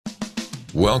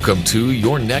Welcome to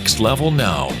Your Next Level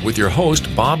Now with your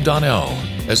host, Bob Donnell.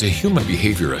 As a human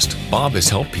behaviorist, Bob has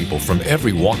helped people from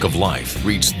every walk of life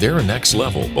reach their next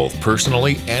level, both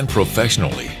personally and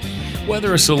professionally.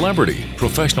 Whether a celebrity,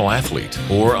 professional athlete,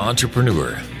 or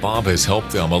entrepreneur, Bob has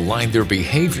helped them align their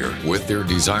behavior with their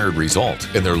desired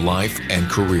result in their life and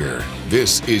career.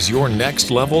 This is Your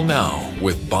Next Level Now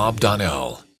with Bob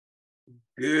Donnell.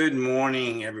 Good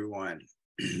morning, everyone.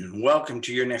 Welcome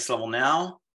to Your Next Level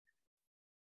Now.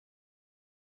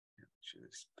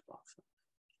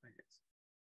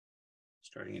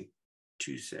 Starting in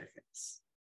 2 seconds.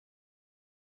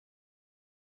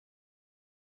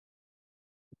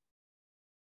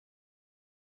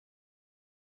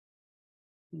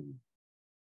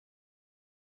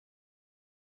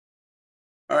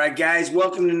 All right, guys,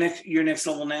 welcome to Your Next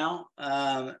Level Now.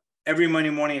 Every Monday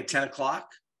morning at 10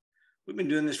 o'clock. We've been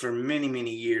doing this for many,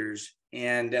 many years.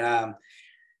 And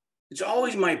it's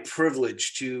always my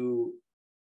privilege to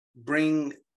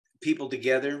bring people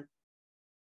together.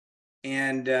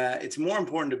 And it's more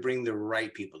important to bring the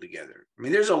right people together. I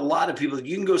mean, there's a lot of people.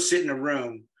 You can go sit in a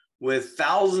room with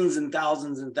thousands and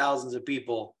thousands and thousands of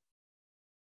people,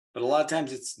 but a lot of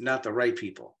times it's not the right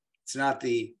people. It's not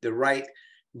the right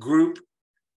group.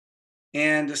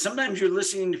 And sometimes you're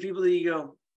listening to people that you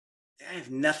go, I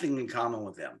have nothing in common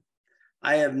with them.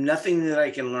 I have nothing that I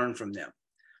can learn from them.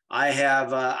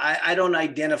 I don't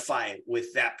identify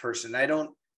with that person.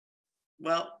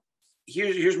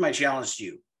 Here's my challenge to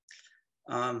you.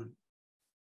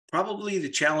 Probably the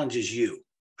challenge is you,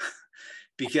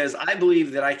 because I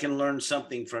believe that I can learn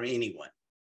something from anyone.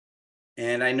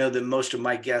 And I know that most of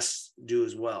my guests do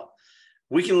as well.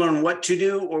 We can learn what to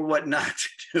do or what not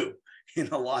to do in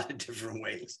a lot of different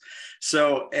ways.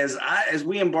 So as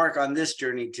we embark on this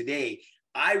journey today,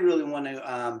 I really want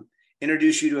to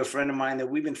introduce you to a friend of mine that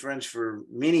we've been friends for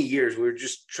many years. We were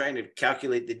just trying to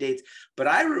calculate the dates, but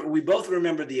we both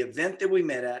remember the event that we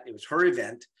met at. It was her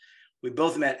event. We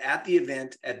both met at the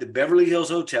event at the Beverly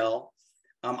Hills Hotel.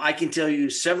 I can tell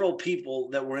you several people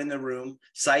that were in the room.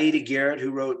 Saida Garrett, who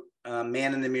wrote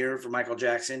Man in the Mirror for Michael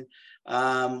Jackson.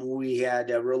 We had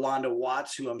Rolanda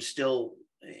Watts, who I'm still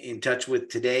in touch with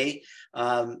today.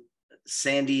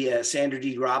 Sandra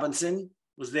D. Robinson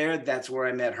was there. That's where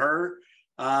I met her.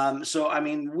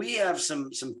 We have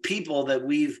some people that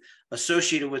we've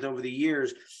associated with over the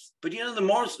years. But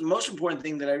the most important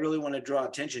thing that I really want to draw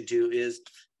attention to is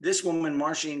this woman,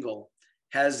 Marsh Engle,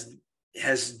 has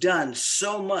done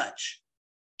so much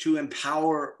to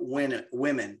empower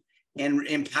women and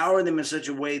empower them in such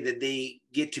a way that they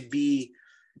get to be,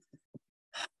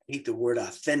 I hate the word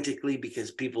authentically because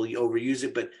people overuse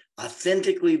it, but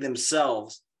authentically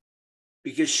themselves,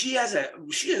 because she has a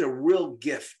real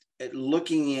gift at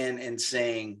looking in and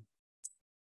saying,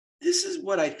 this is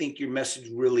what I think your message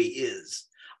really is.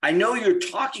 I know you're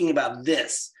talking about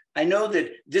this. I know that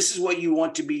this is what you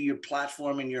want to be your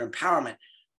platform and your empowerment,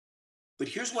 but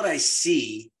here's what I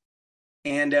see.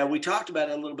 And we talked about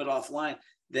it a little bit offline,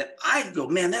 that I go,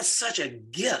 man, that's such a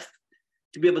gift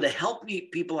to be able to help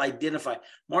people identify.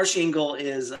 Marsh Engle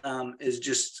is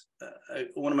just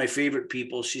one of my favorite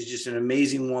people. She's just an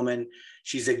amazing woman.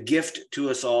 She's a gift to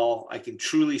us all. I can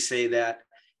truly say that.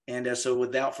 And so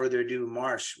without further ado,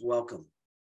 Marsh, welcome.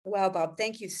 Wow, Bob,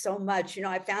 thank you so much.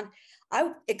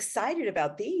 I'm excited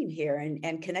about being here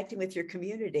and connecting with your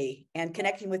community and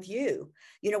connecting with you.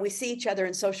 We see each other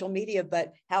in social media,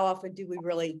 but how often do we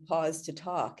really pause to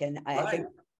talk? And I think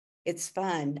it's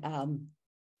fun.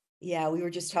 We were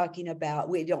just talking about,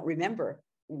 we don't remember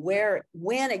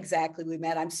when exactly we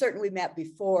met. I'm certain we met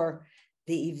before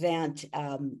the event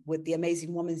with the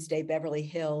Amazing Women's Day, Beverly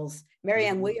Hills.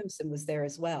 Marianne Williamson was there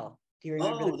as well. Do you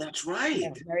remember? Oh, that's right.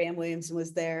 Yeah, Marianne Williamson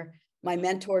was there. My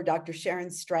mentor, Dr.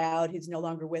 Sharon Stroud, who's no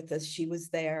longer with us, she was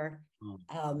there.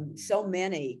 So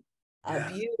many,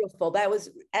 beautiful. That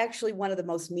was actually one of the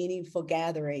most meaningful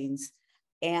gatherings,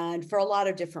 and for a lot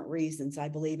of different reasons, I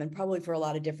believe, and probably for a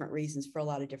lot of different reasons for a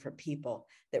lot of different people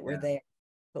that were there.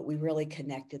 But we really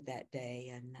connected that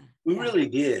day, and we really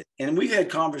did. And we've had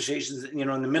conversations, in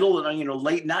the middle of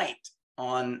late night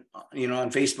on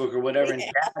Facebook or whatever,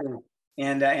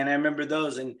 and I remember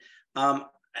those. And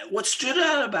what stood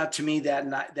out about to me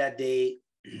that day,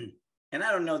 and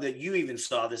I don't know that you even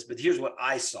saw this, but here's what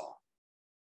I saw.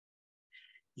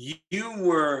 You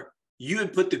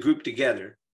had put the group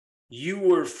together. You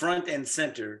were front and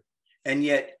center, and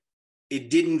yet it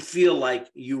didn't feel like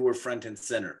you were front and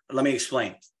center. Let me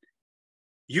explain.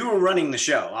 You were running the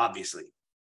show, obviously,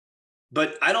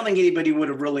 but I don't think anybody would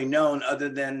have really known other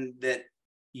than that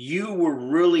you were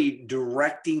really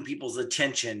directing people's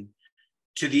attention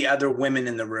to the other women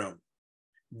in the room.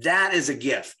 that is a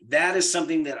gift. That is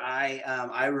something that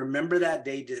I remember that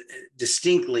day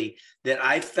distinctly, that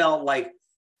I felt like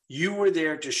you were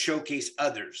there to showcase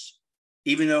others,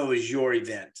 even though it was your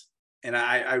event. And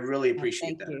I really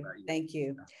appreciate that about you. Thank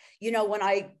you. You know, when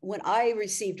I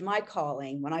received my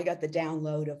calling, when I got the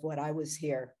download of what I was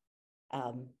here,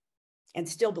 and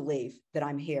still believe that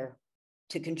I'm here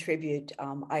to contribute,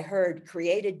 I heard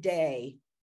create a day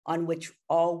on which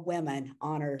all women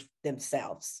honor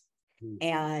themselves.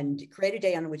 And create a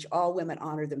day on which all women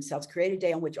honor themselves. Create a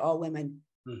day on which all women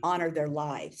honor their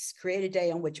lives. Create a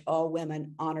day on which all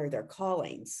women honor their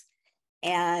callings.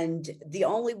 And the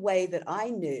only way that I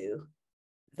knew,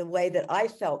 the way that I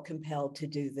felt compelled to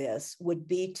do this, would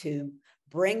be to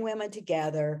bring women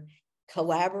together,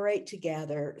 collaborate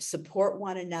together, support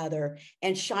one another,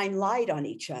 and shine light on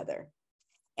each other.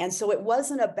 And so it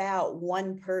wasn't about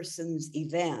one person's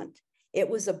event. It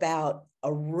was about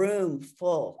a room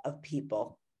full of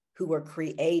people who were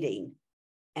creating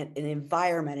an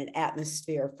environment, an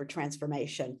atmosphere for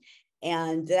transformation.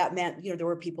 And that meant, you know, there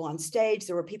were people on stage,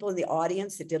 there were people in the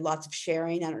audience that did lots of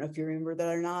sharing. I don't know if you remember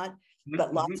that or not,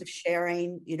 but lots of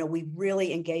sharing. You know, we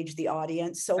really engaged the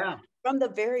audience. So from the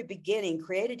very beginning,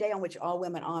 create a day on which all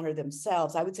women honor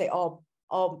themselves. I would say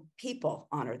all people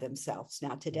honor themselves.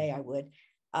 Now, today I would.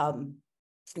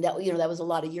 That, you know, that was a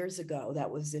lot of years ago. That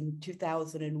was in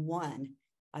 2001,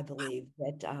 I believe,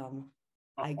 that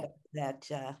I got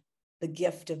that the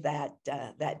gift of that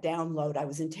download. I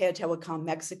was in Teotihuacan,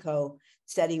 Mexico,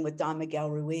 studying with Don Miguel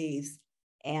Ruiz,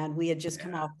 and we had just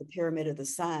come off the Pyramid of the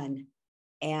Sun,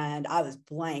 and I was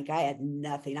blank. I had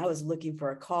nothing. I was looking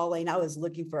for a calling. I was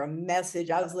looking for a message.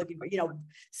 I was looking for, you know,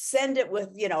 send it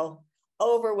with, you know,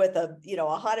 over with a, you know,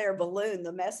 a hot air balloon,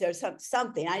 the message, or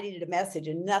something. I needed a message,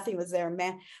 and nothing was there,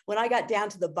 man. When I got down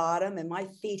to the bottom and my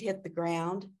feet hit the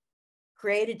ground,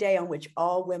 create a day on which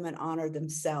all women honor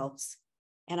themselves.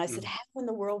 And I said, how in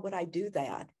the world would I do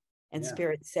that? And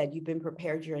Spirit said, you've been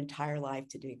prepared your entire life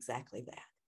to do exactly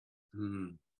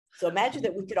that. So imagine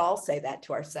that we could all say that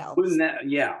to ourselves. Wouldn't that,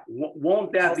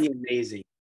 won't that be amazing?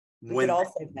 We could all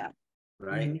say that.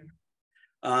 Right.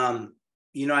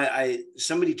 You know,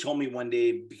 somebody told me one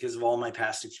day, because of all my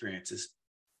past experiences,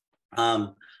 I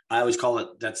always call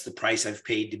it, that's the price I've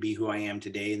paid to be who I am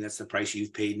today. And that's the price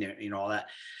you've paid, and, you know, all that.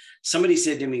 Somebody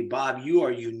said to me, Bob, you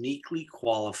are uniquely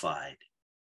qualified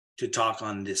to talk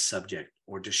on this subject,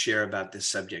 or to share about this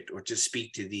subject, or to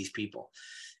speak to these people.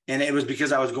 And it was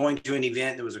because I was going to an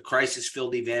event. It was a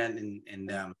crisis-filled event, and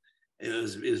it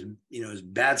was you know, it was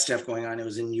bad stuff going on. It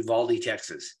was in Uvalde,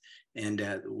 Texas.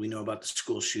 And we know about the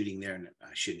school shooting there, and I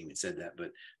shouldn't even said that.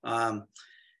 But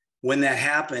when that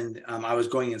happened, I was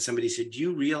going, and somebody said, do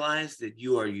you realize that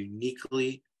you are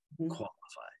uniquely qualified?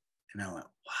 And I went,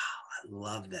 wow, I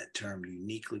love that term,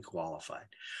 uniquely qualified.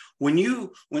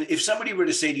 If somebody were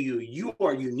to say to you, you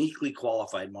are uniquely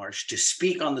qualified, Marsh, to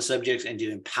speak on the subjects and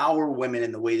to empower women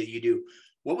in the way that you do,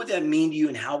 what would that mean to you,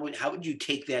 and how would you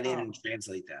take that in and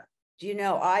translate that? Do you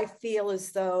know, I feel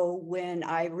as though when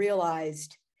I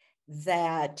realized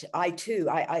that I too,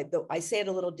 I say it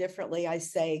a little differently. I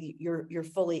say you're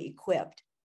fully equipped.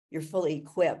 You're fully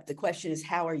equipped. The question is,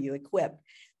 how are you equipped?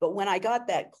 But when I got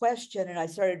that question and I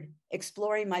started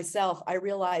exploring myself, I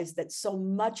realized that so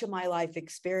much of my life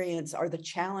experience are the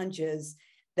challenges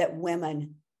that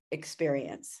women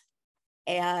experience.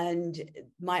 And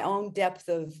my own depth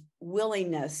of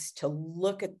willingness to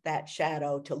look at that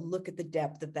shadow, to look at the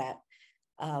depth of that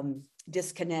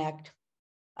disconnect,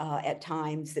 at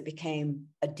times that became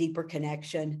a deeper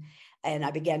connection. And I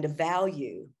began to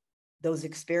value those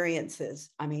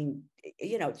experiences. I mean,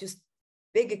 you know, just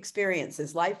big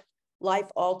experiences,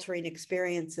 life-altering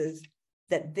experiences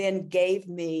that then gave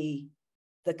me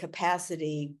the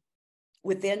capacity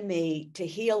within me to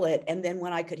heal it. And then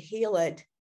when I could heal it,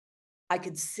 I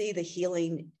could see the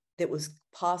healing that was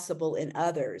possible in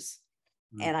others.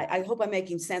 And I hope I'm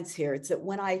making sense here. It's that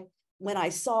when I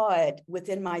saw it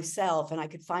within myself and I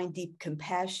could find deep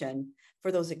compassion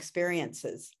for those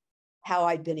experiences, how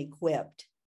I'd been equipped,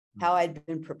 how I'd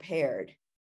been prepared,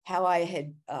 how I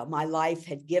had, my life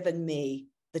had given me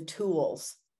the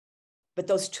tools, but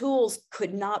those tools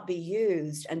could not be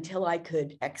used until I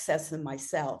could access them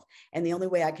myself. And the only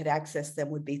way I could access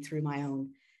them would be through my own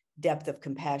depth of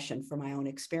compassion for my own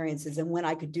experiences. And when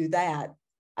I could do that,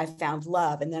 I found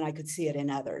love, and then I could see it in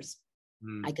others.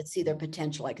 I could see their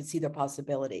potential. I could see their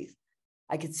possibilities.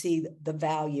 I could see the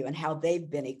value and how they've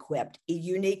been equipped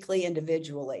uniquely,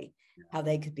 individually, how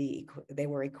they could be, they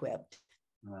were equipped.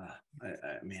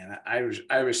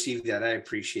 I received that. I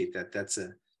appreciate that. That's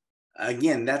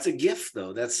a gift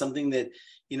though. That's something that,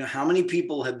 you know, how many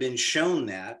people have been shown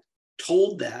that,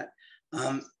 told that,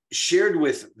 shared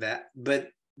with that, but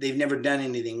they've never done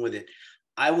anything with it.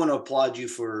 I want to applaud you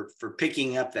for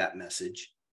picking up that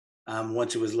message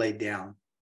once it was laid down,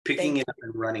 picking it up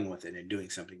and running with it and doing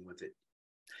something with it.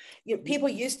 You know, people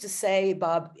used to say,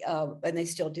 Bob, and they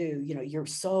still do, you know, you're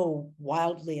so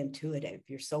wildly intuitive.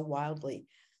 You're so wildly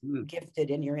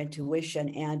gifted in your intuition.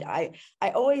 And I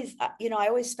always, you know, I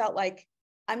always felt like,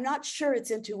 I'm not sure it's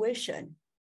intuition.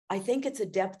 I think it's a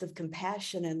depth of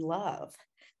compassion and love.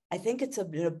 I think it's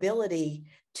an ability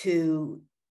to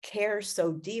care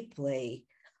so deeply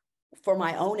for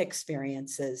my own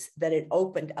experiences that it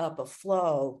opened up a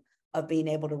flow of being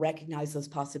able to recognize those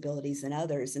possibilities in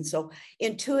others. And so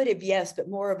intuitive, yes, but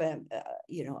more of a,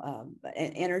 an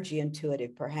energy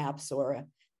intuitive perhaps, or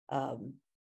a,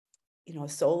 a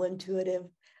soul intuitive.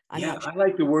 I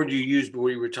like the word you used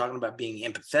where you were talking about being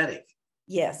empathetic.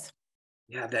 Yes.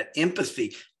 Yeah, that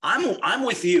empathy. I'm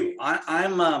with you.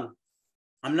 I'm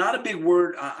not a big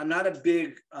word. I'm not a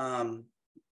big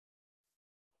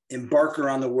embarker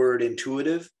on the word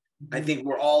intuitive. Mm-hmm. I think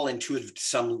we're all intuitive to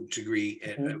some degree.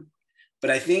 Mm-hmm. But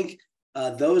I think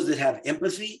those that have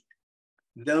empathy,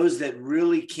 those that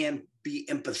really can be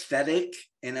empathetic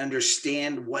and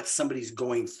understand what somebody's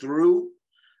going through,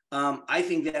 I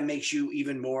think that makes you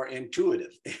even more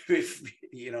intuitive, if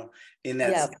you know, in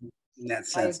that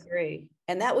sense. I agree.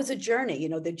 And that was a journey. You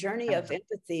know, the journey of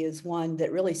empathy is one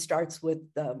that really starts with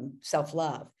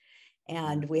self-love.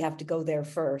 And we have to go there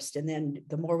first. And then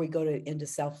the more we go into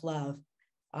self-love,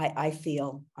 I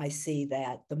see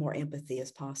that the more empathy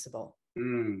is possible.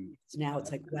 So now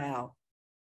it's like, wow,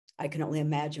 I can only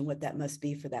imagine what that must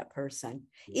be for that person.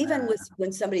 Yeah. Even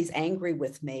when somebody's angry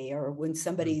with me, or when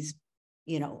somebody's,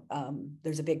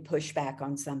 there's a big pushback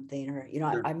on something, or,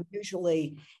 sure. I'm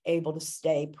usually able to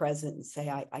stay present and say,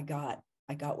 I got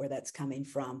where that's coming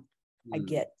from. I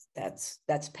get that's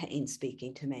pain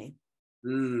speaking to me.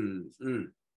 Mm-hmm.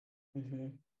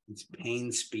 It's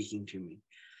pain speaking to me.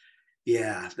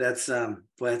 Yeah, that's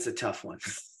that's a tough one.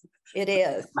 It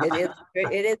is.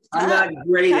 It is tough. I'm not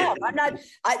great at it.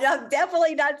 I'm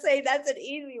definitely not saying that's an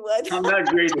easy one. I'm not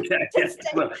great at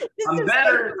that.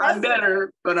 I'm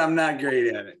better, but I'm not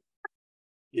great at it.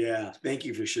 Yeah, thank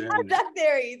you for sharing. I'm not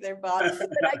there either, Bob.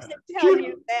 But I can tell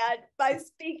you that by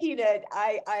speaking it,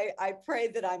 I pray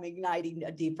that I'm igniting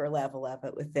a deeper level of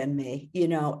it within me.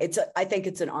 I think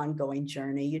it's an ongoing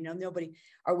journey.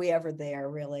 Are we ever there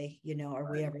really?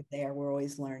 Are we ever there? We're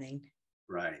always learning.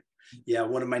 Right. Yeah.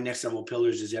 One of my next level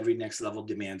pillars is every next level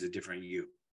demands a different you.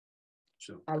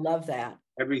 So I love that.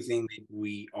 Everything that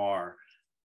we are,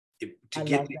 to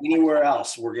get to anywhere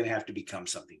else, we're going to have to become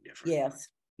something different. Yes.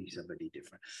 Be somebody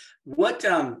different. What,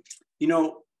 I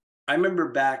remember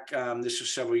back, this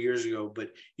was several years ago,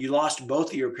 but you lost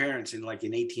both of your parents in like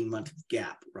an 18-month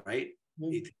gap, right?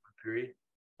 18-month period.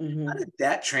 Mm-hmm. How did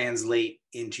that translate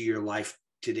into your life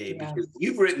today? Yeah. Because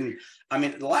you've written,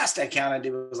 the last I counted,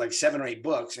 it was like 7 or 8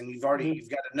 books, and you've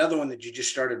got another one that you just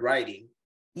started writing.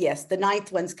 Yes, the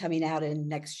 9th one's coming out in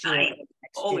next year.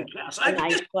 Holy cow. The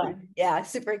 9th one. Yeah,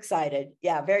 super excited.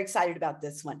 Yeah, very excited about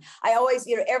this one. I always,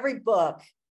 every book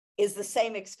is the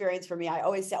same experience for me. I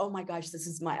always say, oh my gosh, this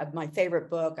is my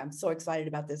favorite book. I'm so excited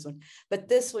about this one. But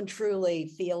this one truly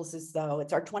feels as though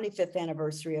it's our 25th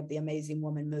anniversary of the Amazing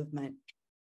Woman movement.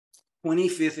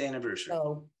 25th anniversary.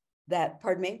 So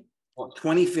pardon me? Well,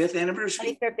 25th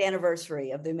anniversary? 25th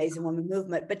anniversary of the Amazing Woman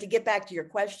movement. But to get back to your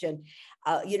question,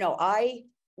 I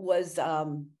was,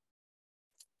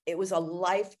 it was a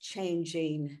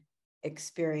life-changing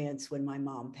experience when my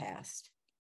mom passed.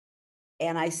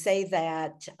 And I say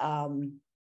that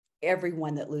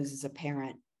everyone that loses a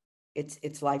parent,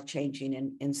 it's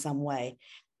life-changing in some way.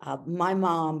 My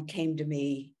mom came to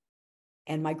me,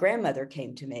 and my grandmother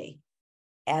came to me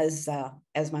as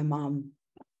my mom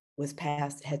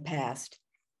had passed,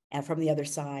 and from the other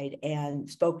side, and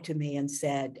spoke to me and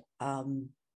said,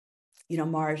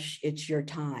 Marsh, it's your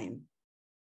time.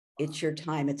 It's your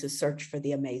time. It's a search for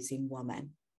the amazing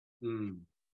woman.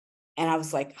 And I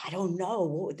was like, I don't know.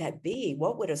 What would that be?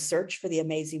 What would a search for the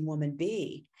amazing woman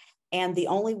be? And the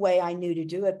only way I knew to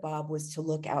do it, Bob, was to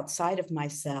look outside of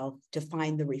myself to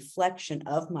find the reflection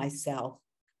of myself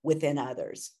within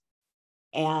others.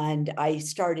 And I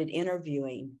started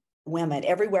interviewing women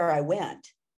everywhere I went.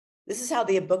 This is how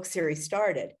the book series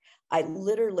started.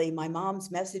 My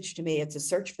mom's message to me, it's a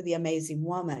search for the amazing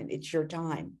woman. It's your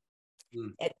time.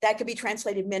 That could be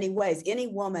translated many ways. Any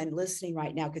woman listening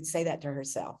right now could say that to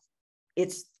herself.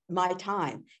 It's my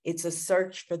time. It's a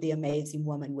search for the amazing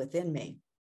woman within me.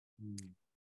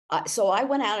 So I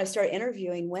went out and started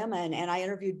interviewing women, and I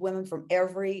interviewed women from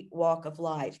every walk of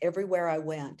life, everywhere I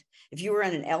went. If you were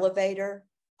in an elevator,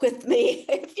 with me,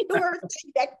 if you were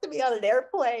sitting next to me on an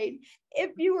airplane,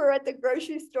 if you were at the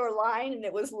grocery store line and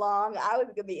it was long, I was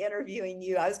going to be interviewing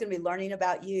you. I was going to be learning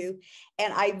about you.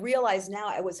 And I realized now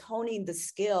I was honing the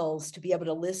skills to be able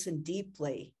to listen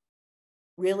deeply,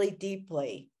 really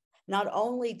deeply, not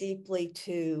only deeply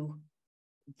to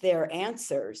their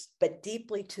answers, but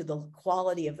deeply to the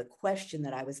quality of the question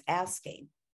that I was asking,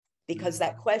 because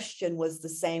that question was the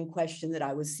same question that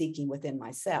I was seeking within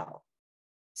myself.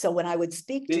 So when I would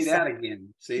speak Say to that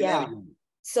again. Say that again.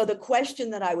 So the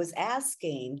question that I was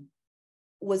asking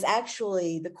was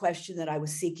actually the question that I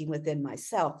was seeking within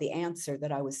myself, the answer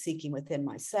that I was seeking within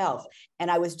myself. And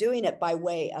I was doing it by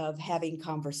way of having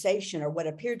conversation, or what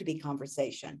appeared to be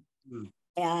conversation.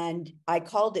 And I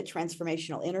called it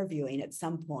transformational interviewing at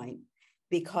some point,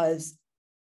 because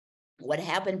what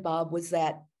happened, Bob, was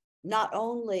that not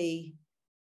only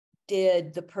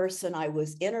did the person I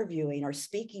was interviewing or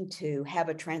speaking to have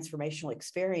a transformational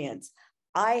experience,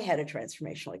 I had a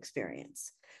transformational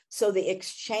experience. So the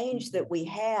exchange that we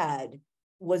had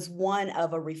was one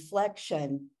of a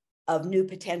reflection of new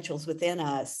potentials within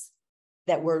us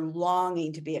that were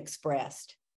longing to be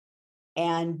expressed.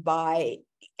 And by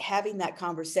having that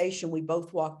conversation, we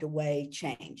both walked away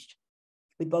changed.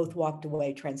 We both walked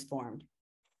away transformed.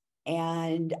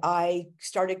 And I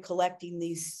started collecting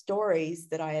these stories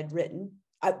that I had written.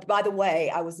 By the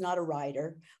way, I was not a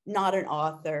writer, not an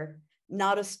author,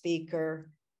 not a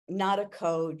speaker, not a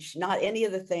coach, not any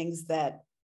of the things that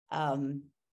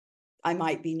I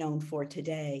might be known for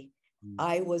today.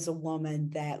 I was a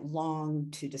woman that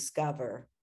longed to discover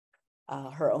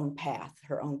her own path,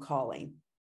 her own calling.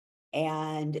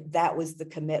 And that was the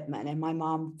commitment. And my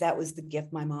mom, that was the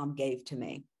gift my mom gave to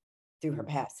me through her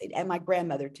passing. And my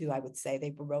grandmother too, I would say.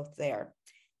 They were both there.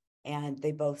 And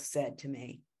they both said to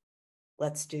me,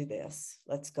 let's do this.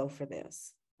 Let's go for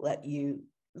this.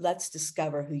 Let's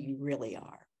discover who you really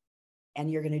are. And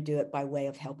you're going to do it by way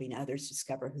of helping others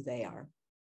discover who they are.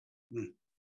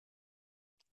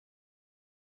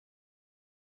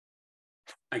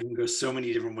 I can go so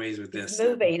many different ways with this. It's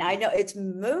moving. I know it's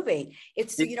moving.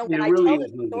 It's, when I really tell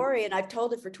the story, and I've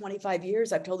told it for 25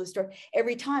 years, I've told the story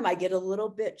every time, I get a little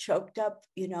bit choked up,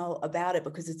 about it,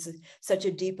 because it's such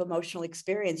a deep emotional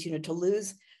experience. To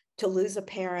lose a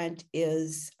parent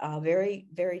is very,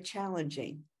 very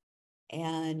challenging.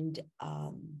 And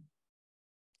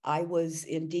I was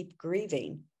in deep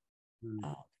grieving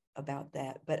about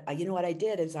that. But what I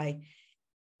did is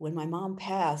when my mom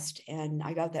passed and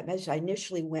I got that message, I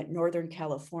initially went Northern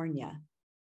California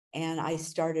and I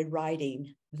started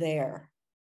writing there,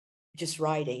 just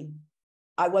writing.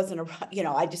 I wasn't,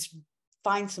 I just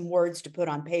find some words to put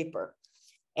on paper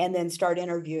and then start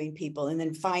interviewing people and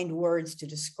then find words to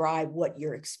describe what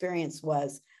your experience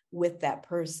was with that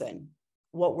person.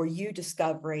 What were you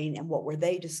discovering and what were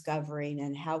they discovering,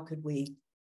 and how could we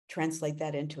translate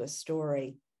that into a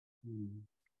story?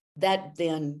 That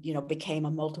then, became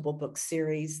a multiple book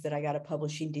series that I got a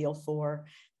publishing deal for.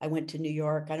 I went to New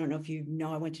York. I don't know if you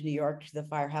know, I went to New York, to the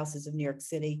firehouses of New York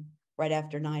City right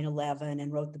after 9/11,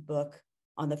 and wrote the book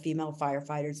on the female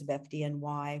firefighters of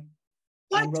FDNY.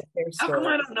 What? And wrote their stories. How come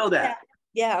I don't know that?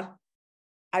 Yeah.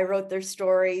 I wrote their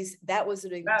stories. That was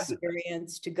an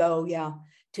experience to go,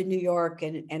 to New York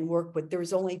and work with. There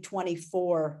was only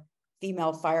 24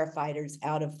 female firefighters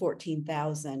out of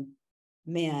 14,000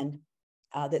 men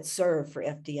that served for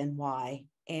FDNY.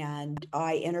 And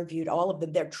I interviewed all of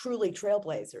them. They're truly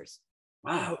trailblazers.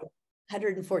 Wow.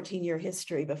 114-year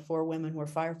history before women were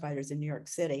firefighters in New York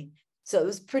City. So it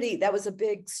was that was a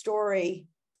big story.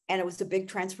 And it was a big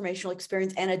transformational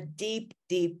experience and a deep,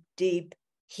 deep, deep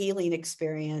healing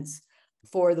experience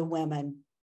for the women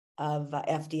of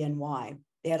FDNY.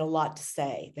 They had a lot to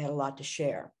say. They had a lot to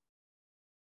share.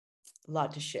 A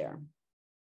lot to share.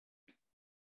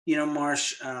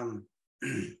 Marsh,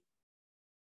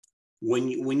 when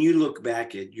you look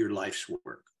back at your life's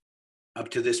work up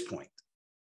to this point,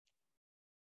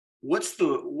 what's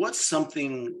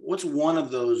one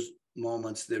of those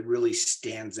moments that really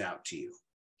stands out to you?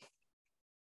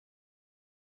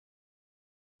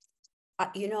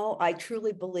 I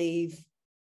truly believe,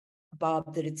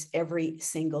 Bob, that it's every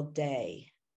single day.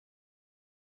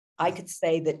 I could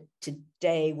say that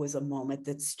today was a moment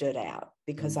that stood out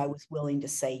because I was willing to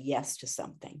say yes to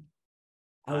something.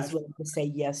 I was willing to say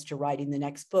yes to writing the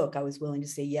next book. I was willing to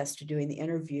say yes to doing the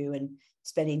interview and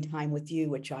spending time with you,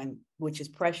 which is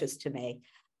precious to me.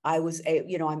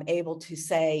 I'm able to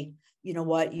say,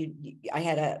 what, I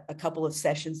had a couple of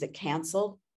sessions that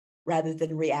canceled rather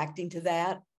than reacting to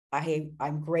that.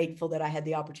 I'm grateful that I had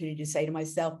the opportunity to say to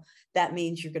myself, that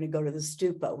means you're going to go to the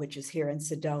stupa, which is here in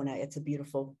Sedona. It's a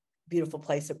beautiful, beautiful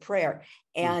place of prayer.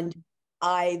 And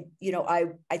I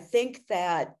think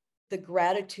that the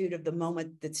gratitude of the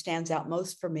moment that stands out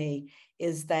most for me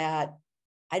is that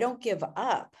I don't give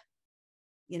up.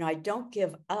 I don't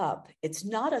give up. It's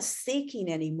not a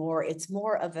seeking anymore. It's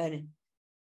more of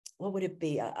what would it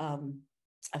be?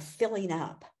 A filling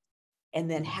up.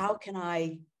 And then how can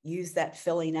I use that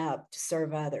filling up to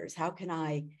serve others? How can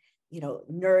I,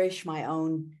 nourish my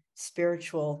own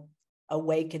spiritual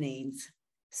awakenings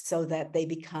so that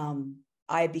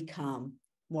I become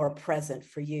more present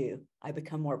for you. I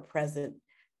become more present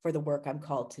for the work I'm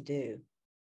called to do.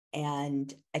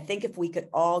 And I think if we could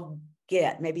all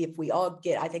I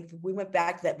think if we went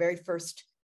back to that very first,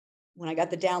 when I got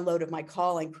the download of my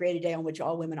calling, create a day on which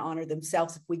all women honor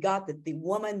themselves, if we got that the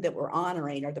woman that we're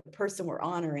honoring or the person we're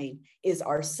honoring is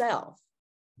ourself,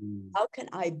 how can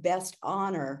I best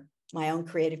honor my own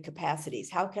creative capacities?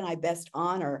 How can I best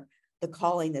honor the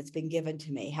calling that's been given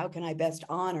to me? How can I best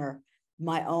honor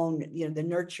my own, the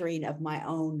nurturing of my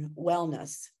own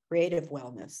wellness, creative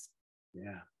wellness?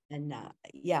 Yeah. And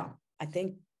I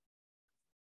think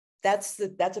that's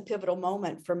a pivotal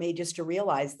moment for me, just to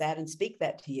realize that and speak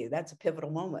that to you. That's a pivotal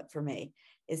moment for me,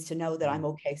 is to know that I'm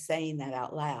okay saying that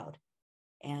out loud,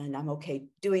 and I'm okay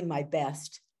doing my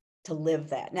best to live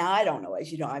that. Now, I don't know,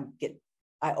 as you know,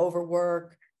 I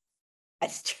overwork, I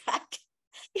strike,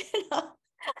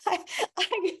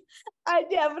 I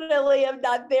definitely am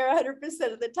not there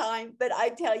 100% of the time, but I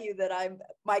tell you that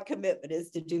my commitment is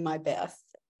to do my best,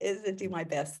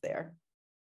 there.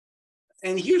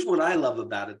 And here's what I love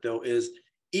about it, though, is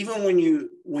even when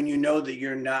you know that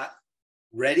you're not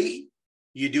ready,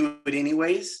 you do it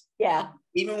anyways. Yeah.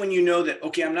 Even when you know that,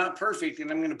 okay, I'm not perfect and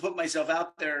I'm going to put myself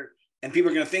out there and people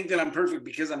are going to think that I'm perfect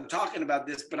because I'm talking about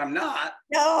this, but I'm not.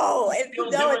 No, it's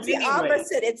the anyway.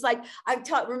 opposite. It's like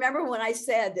remember when I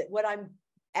said that what I'm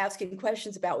asking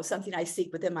questions about was something I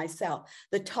seek within myself.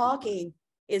 The talking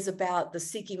is about the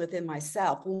seeking within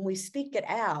myself. When we speak it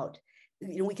out,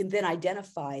 we can then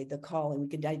identify the calling. We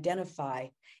can identify,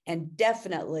 and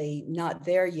definitely not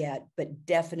there yet, but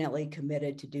definitely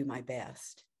committed to do my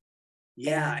best.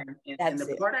 Yeah. And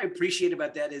the part I appreciate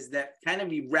about that is that kind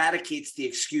of eradicates the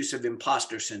excuse of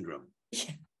imposter syndrome.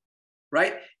 Yeah.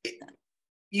 Right?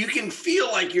 You can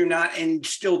feel like you're not and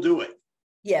still do it.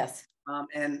 Yes.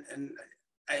 And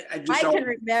I can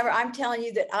remember, I'm telling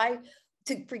you that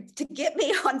to get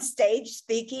me on stage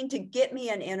speaking, to get me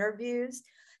in interviews,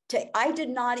 I did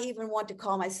not even want to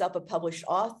call myself a published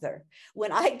author.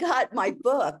 When I got my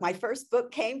first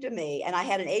book came to me, and I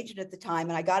had an agent at the time,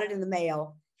 and I got it in the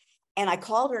mail, and I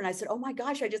called her and I said, oh my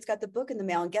gosh, I just got the book in the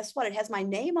mail. And guess what? It has my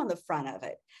name on the front of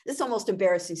it. This is almost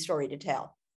embarrassing story to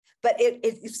tell, but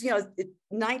it's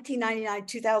 1999,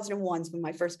 2001 is when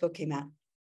my first book came out.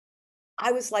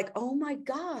 I was like, oh my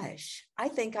gosh, I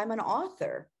think I'm an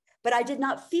author, but I did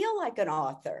not feel like an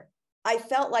author. I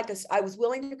felt like I was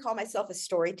willing to call myself a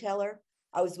storyteller.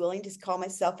 I was willing to call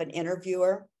myself an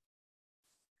interviewer.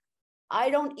 I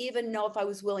don't even know if I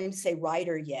was willing to say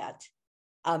writer yet.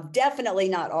 Definitely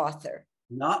not author.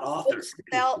 Not author. It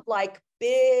felt like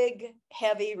big,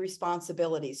 heavy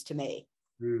responsibilities to me.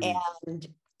 And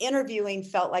interviewing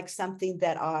felt like something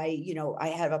that I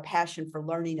have a passion for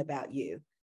learning about you.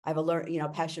 I have a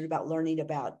passion about learning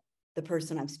about the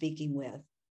person I'm speaking with.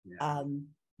 Yeah.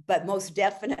 But most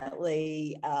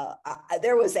definitely,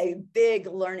 there was a big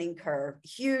learning curve,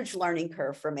 huge learning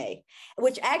curve for me,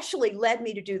 which actually led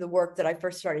me to do the work that I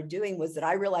first started doing. Was that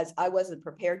I realized I wasn't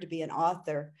prepared to be an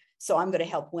author. So I'm going to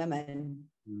help women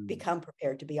become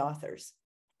prepared to be authors,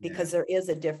 because there is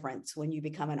a difference. When you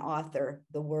become an author,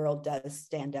 the world does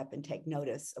stand up and take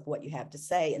notice of what you have to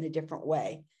say in a different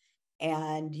way.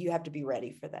 And you have to be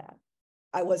ready for that.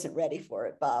 I wasn't ready for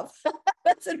it, Bob. I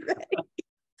wasn't ready.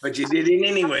 But you did it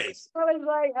anyways. I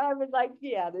was like,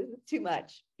 yeah, this is too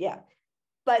much. Yeah.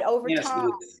 But over time,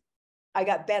 I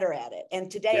got better at it. And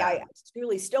today I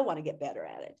truly still want to get better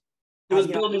at it. It was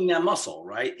building that muscle,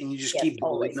 right? And you just keep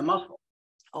building the muscle.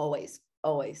 Always.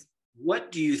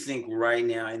 What do you think right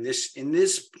now in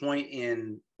this point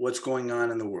in what's going on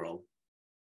in the world?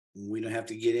 We don't have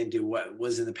to get into what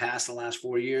was in the past, the last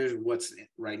 4 years, what's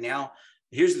right now.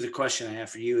 Here's the question I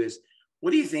have for you is, what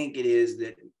do you think it is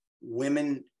that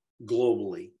women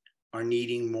globally are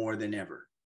needing more than ever?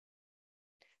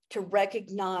 To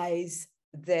recognize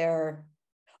what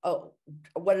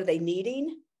are they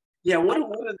needing? Yeah,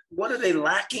 what are they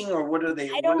lacking, or what are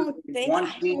they? I don't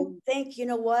think. You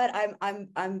know what?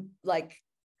 I'm like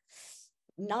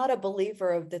not a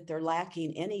believer of that they're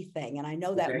lacking anything, and I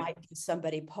know that might give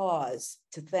somebody pause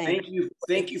to think.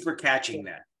 Thank you for catching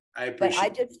that. I But I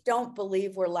appreciate it. just don't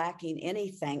believe we're lacking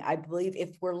anything. I believe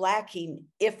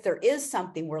if there is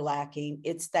something we're lacking,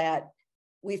 it's that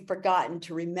we've forgotten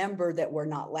to remember that we're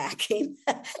not lacking.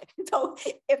 So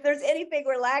if there's anything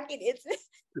we're lacking,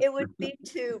 it would be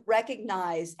to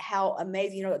recognize how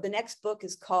amazing, the next book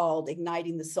is called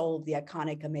Igniting the Soul of the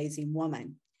Iconic Amazing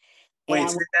Woman. Wait,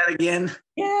 And say that again.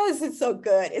 yes, it's so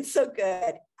good. It's so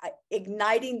good.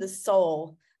 Igniting the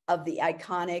Soul of the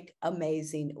Iconic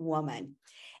Amazing Woman.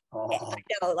 Oh, I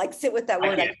know, like sit with that I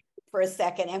word can't. for a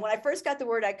second. And when I first got the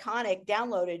word iconic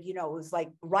downloaded, it was like,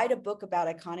 write a book about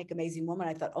iconic, amazing woman.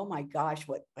 I thought, oh my gosh,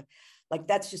 like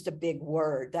that's just a big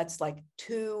word. That's like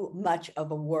too much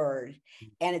of a word.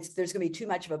 And there's going to be too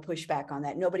much of a pushback on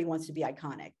that. Nobody wants to be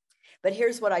iconic. But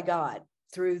here's what I got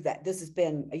through that. This has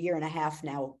been a year and a half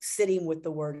now, sitting with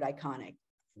the word iconic.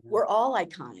 We're all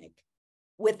iconic.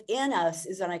 Within us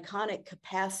is an iconic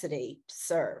capacity to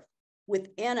serve.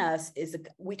 Within us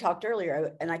we talked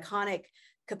earlier, an iconic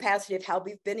capacity of how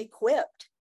we've been equipped,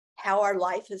 how our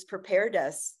life has prepared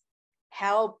us,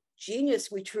 how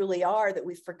genius we truly are that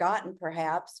we've forgotten,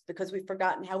 perhaps because we've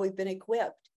forgotten how we've been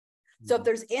equipped. So if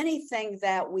there's anything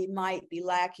that we might be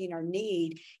lacking or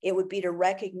need, it would be to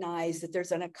recognize that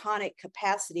there's an iconic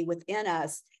capacity within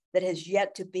us that has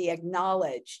yet to be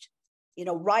acknowledged.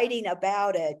 Writing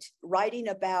about it.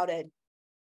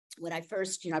 When I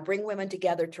first, I bring women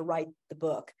together to write the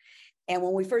book. And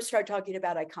when we first started talking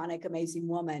about iconic, amazing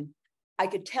woman, I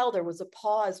could tell there was a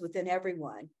pause within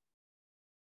everyone.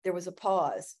 There was a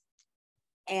pause.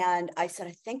 And I said,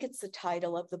 I think it's the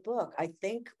title of the book. I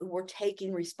think we're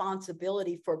taking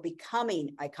responsibility for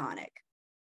becoming iconic.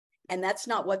 And that's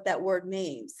not what that word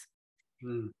means.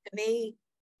 To me,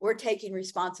 we're taking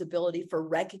responsibility for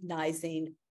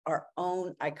recognizing our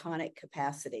own iconic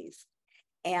capacities.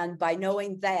 And by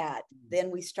knowing that,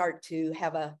 then we start to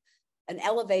have an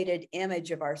elevated image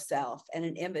of ourselves and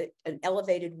an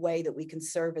elevated way that we can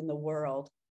serve in the world.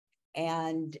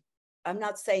 And I'm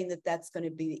not saying that that's going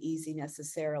to be easy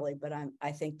necessarily, but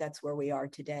I think that's where we are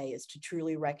today, is to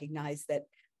truly recognize that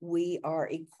we are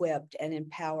equipped and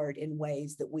empowered in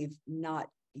ways that we've not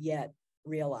yet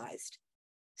realized.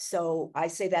 So I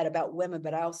say that about women,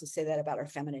 but I also say that about our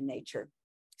feminine nature.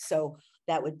 So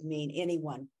that would mean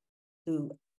anyone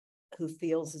who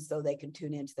feels as though they can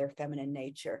tune into their feminine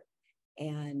nature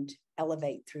and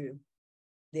elevate through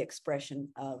the expression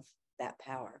of that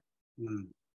power.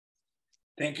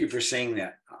 Thank you for saying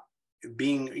that.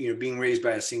 Being raised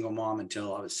by a single mom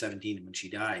until I was 17 when she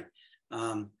died,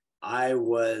 I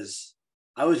was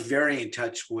very in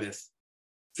touch with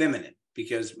feminine,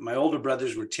 because my older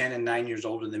brothers were 10 and 9 years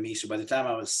older than me. So by the time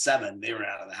I was 7, they were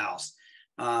out of the house.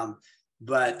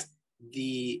 But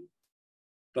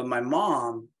my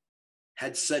mom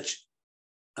had such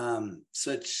an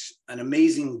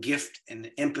amazing gift and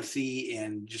empathy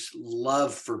and just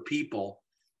love for people.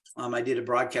 I did a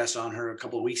broadcast on her a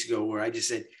couple of weeks ago where I just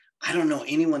said, I don't know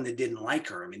anyone that didn't like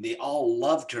her. I mean, they all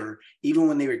loved her. Even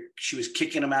when she was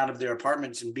kicking them out of their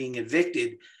apartments and being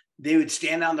evicted, they would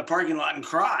stand out in the parking lot and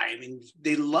cry. I mean,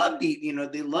 they loved each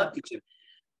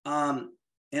other.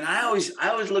 And I always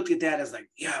looked at that as like,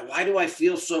 yeah, why do I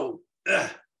feel so?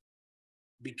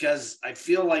 Because I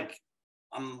feel like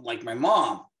I'm like my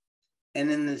mom. And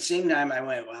then at the same time, I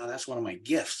went, wow, that's one of my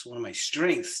gifts. One of my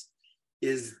strengths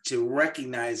is to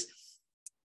recognize.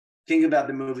 Think about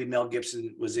the movie Mel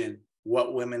Gibson was in,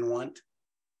 What Women Want,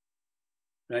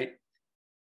 right?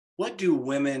 What do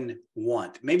women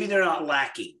want? Maybe they're not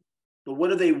lacking, but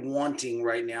what are they wanting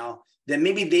right now that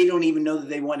maybe they don't even know that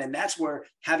they want? And that's where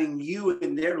having you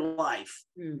in their life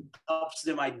helps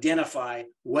them identify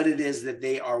what it is that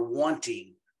they are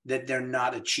wanting that they're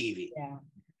not achieving. Yeah.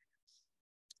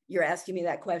 You're asking me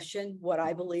that question, what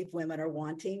I believe women are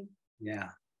wanting? Yeah.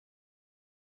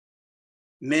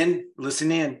 Men,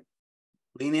 listen in,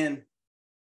 lean in.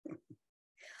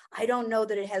 I don't know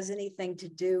that it has anything to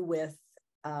do with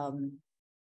the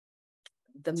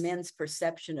men's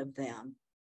perception of them.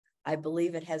 I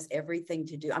believe it has everything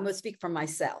to do. I'm going to speak for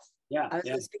myself. Yeah. I'm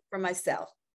going to speak for myself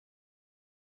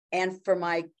and for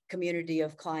my community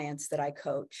of clients that I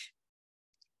coach.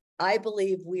 I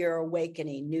believe we are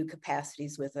awakening new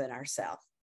capacities within ourselves.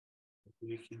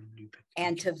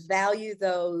 And to value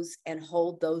those and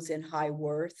hold those in high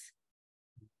worth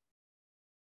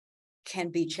can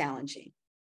be challenging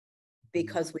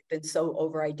because we've been so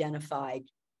over-identified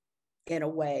in a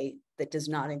way that does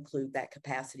not include that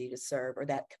capacity to serve or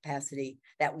that capacity,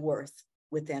 that worth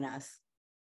within us.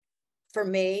 For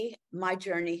me, my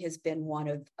journey has been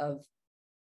one of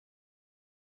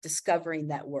discovering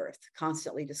that worth,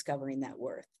 constantly discovering that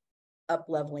worth,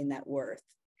 up-leveling that worth.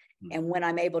 And when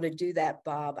I'm able to do that,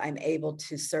 Bob, I'm able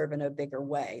to serve in a bigger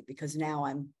way because now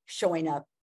I'm showing up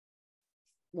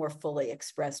more fully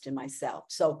expressed in myself.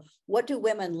 So what do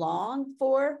women long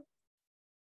for?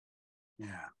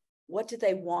 Yeah. What do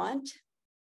they want?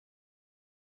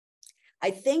 I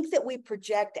think that we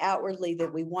project outwardly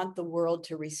that we want the world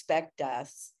to respect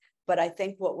us, but I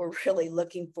think what we're really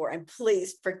looking for, and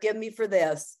please forgive me for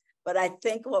this, but I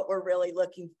think what we're really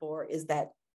looking for is that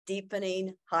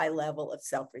deepening high level of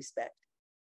self-respect.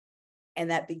 And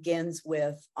that begins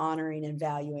with honoring and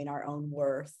valuing our own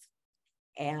worth.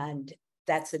 And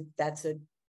that's a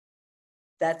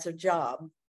job.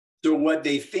 So what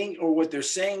they think or what they're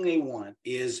saying they want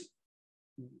is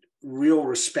real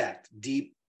respect,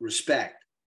 deep respect,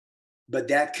 but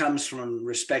that comes from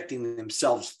respecting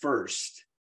themselves first.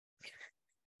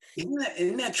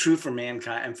 Isn't that true for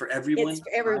mankind and for everyone? It's for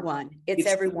everyone. It's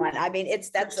everyone. I mean, it's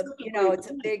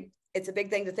a big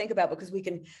thing to think about because we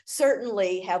can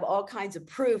certainly have all kinds of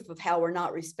proof of how we're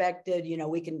not respected.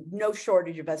 No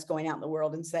shortage of us going out in the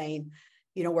world and saying,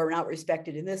 we're not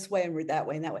respected in this way and we're that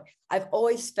way and that way. I've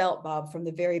always felt, Bob, from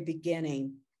the very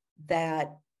beginning of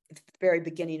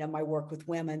my work with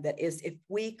women, that is, if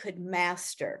we could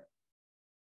master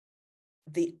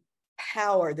the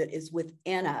power that is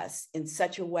within us in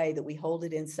such a way that we hold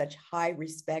it in such high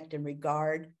respect and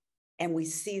regard, and we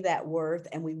see that worth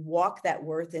and we walk that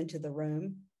worth into the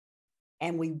room,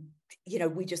 and we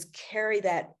just carry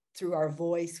that through our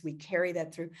voice, we carry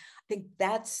that through. I think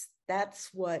that's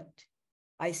what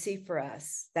I see for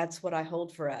us. That's what I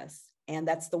hold for us. And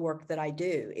that's the work that I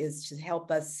do, is to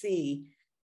help us see.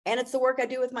 And it's the work I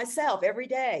do with myself every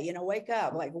day, wake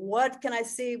up, like, what can I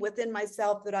see within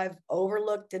myself that I've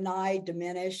overlooked, denied,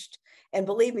 diminished? And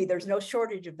believe me, there's no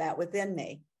shortage of that within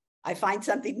me. I find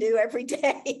something new every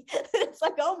day. It's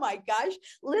like, oh my gosh,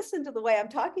 listen to the way I'm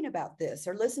talking about this,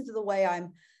 or listen to the way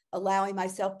I'm allowing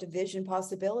myself to vision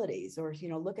possibilities, or,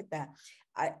 look at that.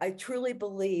 I truly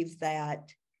believe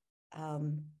that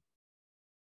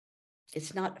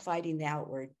it's not fighting the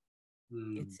outward,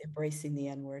 it's embracing the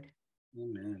inward.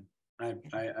 Amen. I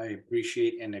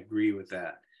appreciate and agree with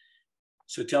that.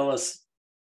 So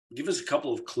give us a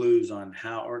couple of clues on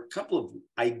how, or a couple of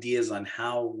ideas on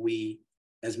how we,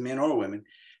 as men or women,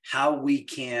 how we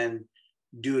can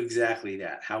do exactly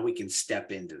that, how we can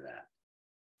step into that.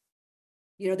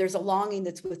 There's a longing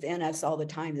that's within us all the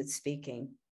time that's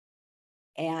speaking.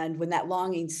 And when that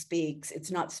longing speaks,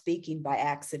 it's not speaking by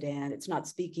accident. It's not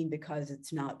speaking because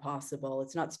it's not possible.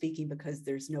 It's not speaking because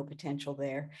there's no potential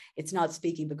there. It's not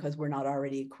speaking because we're not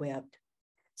already equipped.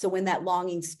 So when that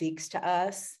longing speaks to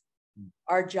us,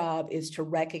 our job is to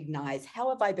recognize, how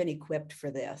have I been equipped for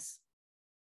this?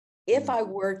 If I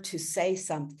were to say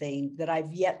something that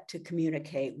I've yet to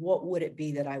communicate, what would it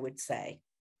be that I would say?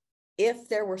 If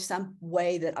there were some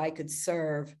way that I could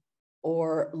serve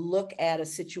or look at a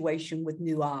situation with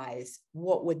new eyes,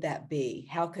 what would that be?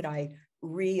 How could I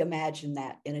reimagine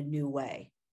that in a new way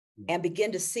and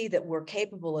begin to see that we're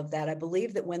capable of that? I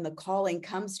believe that when the calling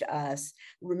comes to us,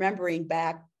 remembering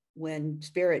back when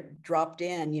Spirit dropped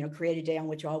in, create a day on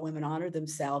which all women honor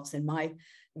themselves. And my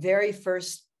very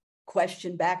first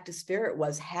question back to Spirit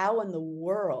was, how in the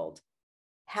world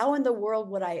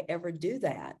would I ever do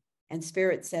that? And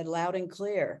Spirit said loud and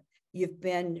clear, you've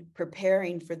been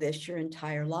preparing for this your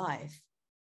entire life.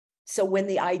 So when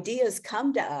the ideas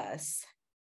come to us,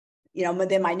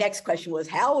 then my next question was,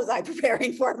 how was I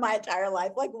preparing for it my entire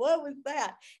life? Like, what was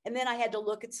that? And then I had to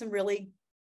look at some really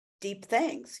deep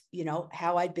things,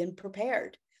 how I'd been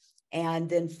prepared, and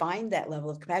then find that level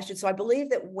of compassion. So I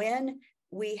believe that when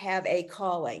we have a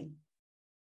calling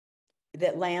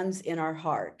that lands in our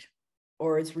heart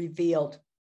or is revealed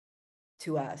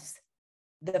to us,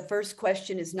 the first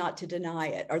question is not to deny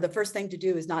it, or the first thing to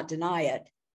do is not deny it.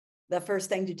 The first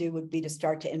thing to do would be to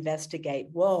start to investigate.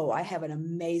 Whoa, I have an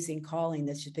amazing calling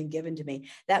that's just been given to me.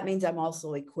 That means I'm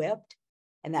also equipped.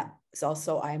 And that is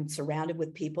also, I'm surrounded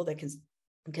with people that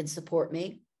can support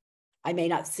me. I may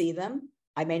not see them.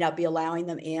 I may not be allowing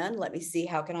them in. Let me see,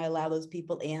 how can I allow those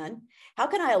people in? How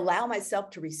can I allow myself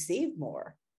to receive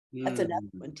more? That's another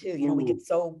one too. We get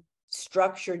so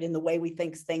structured in the way we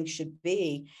think things should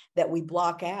be that we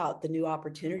block out the new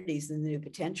opportunities and the new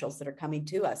potentials that are coming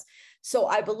to us. So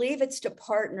I believe it's to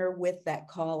partner with that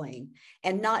calling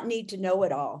and not need to know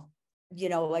it all.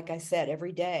 Like I said,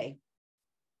 every day,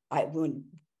 when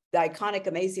the iconic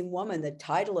Amazing Woman, the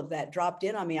title of that dropped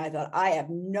in on me, I thought, I have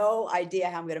no idea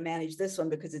how I'm going to manage this one,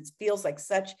 because it feels like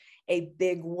such a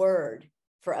big word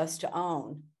for us to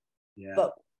own. Yeah.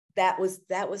 that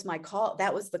was my call.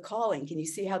 That was the calling. Can you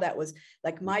see how that was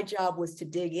like my job was to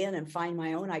dig in and find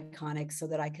my own iconics so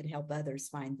that I could help others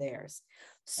find theirs.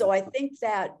 So I think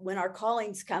that when our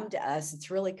callings come to us,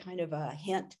 it's really kind of a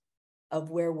hint of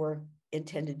where we're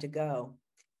intended to go.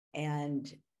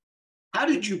 And how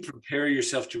did you prepare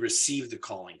yourself to receive the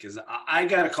calling? Because I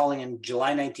got a calling in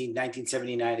July 19th,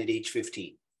 1979 at age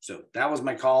 15. So that was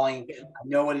my calling. I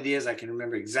know what it is. I can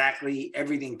remember exactly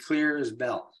everything clear as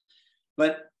bell.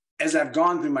 But as I've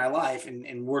gone through my life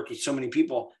and worked with so many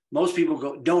people, most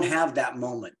people don't have that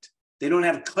moment. They don't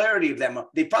have clarity of that moment.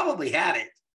 They probably had it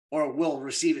or will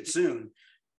receive it soon,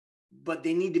 but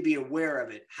they need to be aware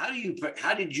of it. How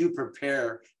did you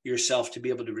prepare yourself to be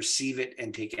able to receive it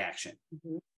and take action?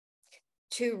 Mm-hmm.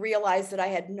 To realize that I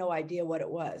had no idea what it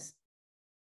was.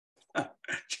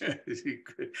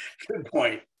 Good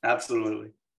point.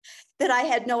 Absolutely. That I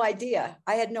had no idea.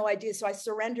 So I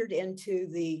surrendered into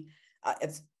the,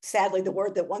 sadly, the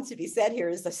word that wants to be said here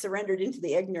is I surrendered into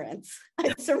the ignorance.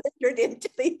 I surrendered into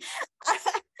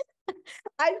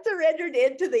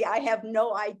the, I have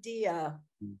no idea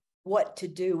what to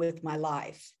do with my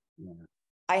life. Yeah.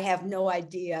 I have no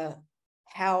idea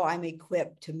how I'm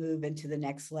equipped to move into the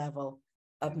next level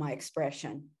of my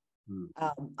expression.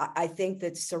 I think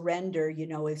that surrender,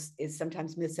 is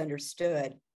sometimes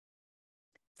misunderstood.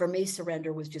 For me,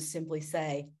 surrender was just simply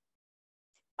say,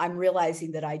 I'm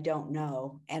realizing that I don't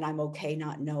know, and I'm okay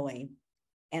not knowing.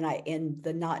 And in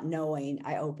the not knowing,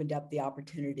 I opened up the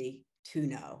opportunity to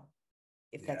know,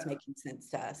 if that's making sense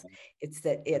to us.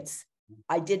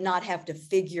 I did not have to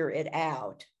figure it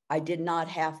out. I did not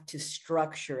have to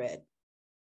structure it.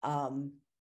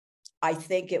 I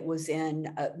think it was in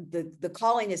the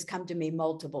calling has come to me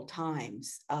multiple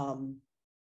times.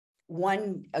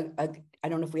 One, I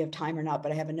don't know if we have time or not,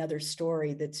 but I have another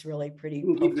story that's really pretty.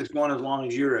 We'll keep this going as long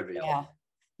as you're available.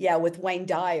 Yeah, with Wayne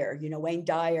Dyer. Wayne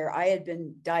Dyer, I had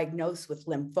been diagnosed with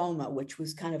lymphoma, which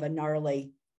was kind of a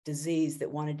gnarly disease that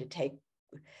wanted to take,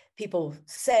 people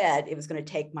said it was going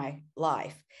to take my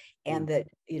life, and that,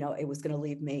 it was going to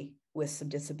leave me with some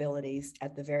disabilities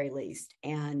at the very least.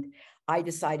 And I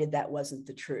decided that wasn't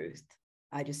the truth.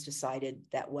 I just decided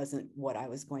that wasn't what I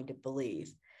was going to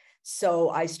believe. So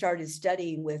I started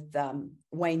studying with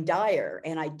Wayne Dyer,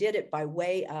 and I did it by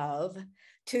way of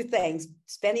two things: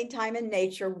 spending time in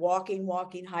nature, walking,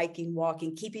 hiking,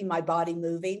 keeping my body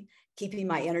moving, keeping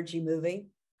my energy moving.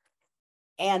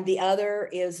 And the other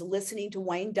is listening to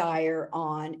Wayne Dyer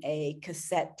on a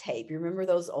cassette tape. You remember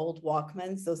those old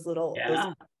Walkmans, those little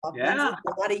Walkmans?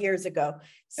 A lot of years ago.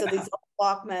 So these old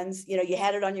Walkmans, you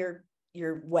had it on your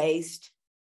waist.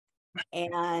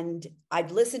 And I'd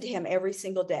listen to him every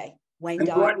single day. Wayne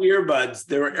Dyer. Weren't earbuds,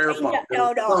 they were AirPods.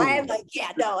 No, I am like,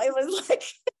 it was like,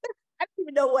 I don't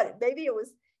even know what, maybe it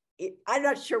was, I'm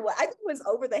not sure what, I think it was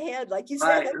over the head, like you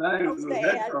said. Right. Over the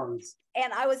head.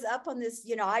 And I was up on this,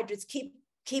 I just keep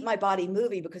my body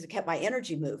moving because it kept my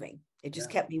energy moving. It just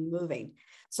kept me moving.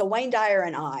 So Wayne Dyer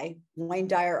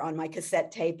on my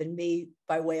cassette tape, and me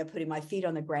by way of putting my feet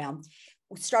on the ground,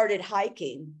 started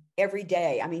hiking every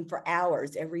day. I mean, for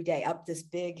hours every day up this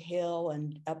big hill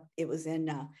and up. It was in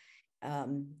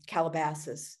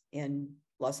Calabasas in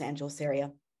Los Angeles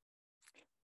area.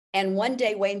 And one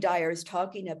day Wayne Dyer is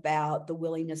talking about the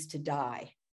willingness to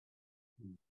die.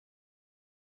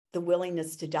 The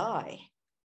willingness to die.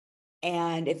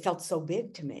 And it felt so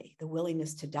big to me, the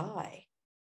willingness to die.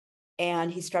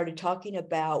 And he started talking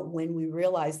about when we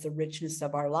realize the richness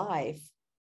of our life,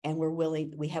 and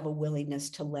we have a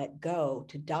willingness to let go,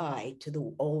 to die to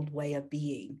the old way of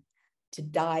being, to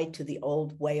die to the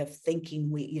old way of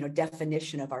thinking,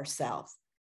 definition of ourself,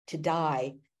 to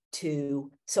die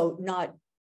to, so not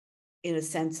in a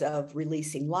sense of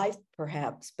releasing life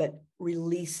perhaps, but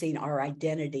releasing our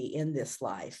identity in this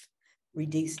life,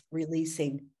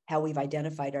 releasing how we've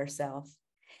identified ourselves.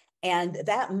 And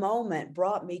that moment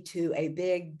brought me to a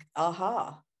big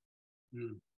aha.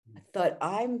 I thought,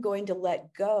 I'm going to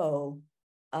let go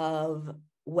of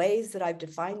ways that I've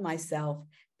defined myself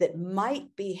that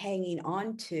might be hanging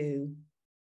on to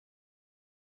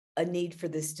a need for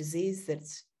this disease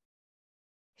that's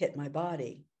hit my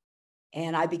body.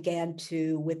 And I began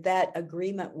to, with that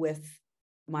agreement with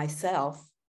myself,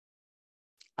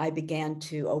 I began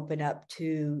to open up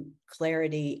to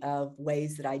clarity of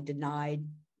ways that I denied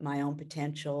my own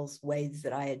potentials, ways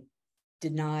that I had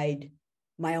denied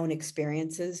my own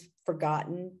experiences,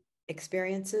 forgotten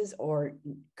experiences, or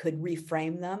could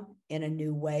reframe them in a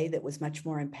new way that was much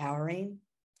more empowering.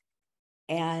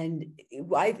 And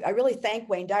I really thank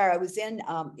Wayne Dyer. I was in,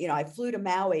 I flew to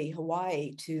Maui,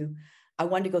 Hawaii I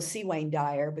wanted to go see Wayne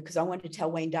Dyer because I wanted to tell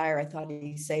Wayne Dyer I thought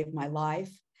he saved my life.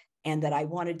 and that I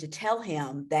wanted to tell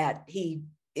him that he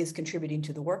is contributing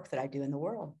to the work that I do in the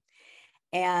world.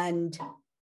 And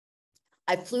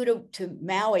I flew to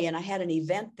Maui, and I had an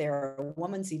event there, a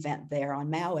women's event there on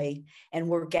Maui, and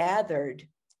we're gathered.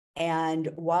 And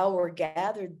while we're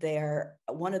gathered there,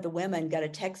 one of the women got a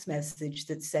text message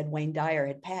that said Wayne Dyer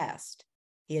had passed.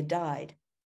 He had died.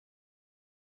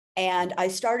 And I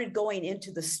started going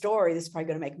into the story. This is probably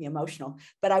going to make me emotional,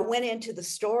 but I went into the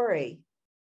story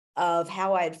of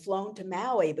how I had flown to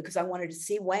Maui because I wanted to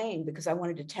see Wayne, because I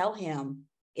wanted to tell him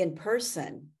in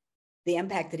person the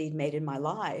impact that he'd made in my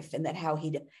life, and that how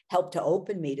he'd helped to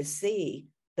open me to see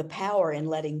the power in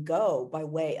letting go by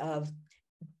way of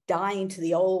dying to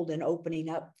the old and opening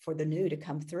up for the new to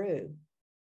come through.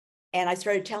 And I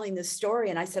started telling this story,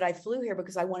 and I said, I flew here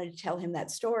because I wanted to tell him that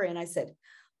story. And I said,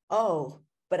 oh,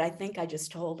 but I think I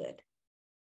just told it.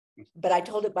 But I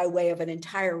told it by way of an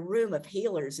entire room of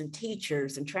healers and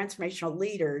teachers and transformational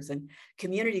leaders and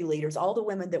community leaders, all the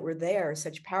women that were there,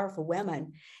 such powerful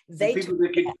women. They people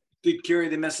that could carry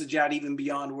the message out even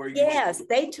beyond where you Yes,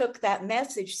 they took that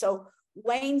message. So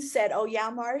Wayne said, oh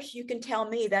yeah, Marsh, you can tell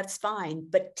me, that's fine,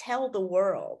 but tell the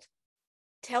world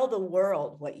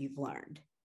what you've learned.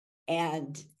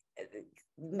 And it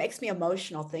makes me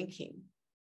emotional thinking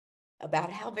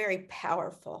about how very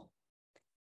powerful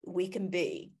we can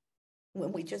be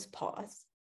when we just pause.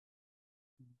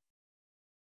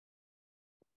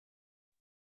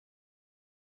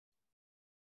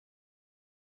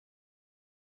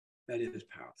 That is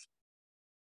powerful.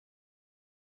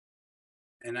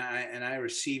 And I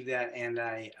receive that, and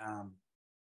I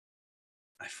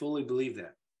fully believe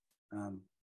that.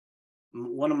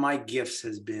 One of my gifts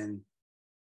has been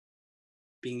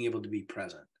being able to be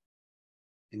present,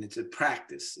 and it's a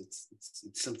practice.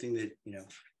 It's something that, you know,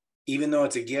 even though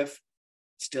it's a gift,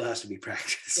 it still has to be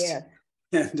practiced. Yeah.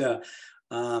 And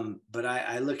but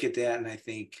I look at that and I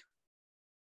think,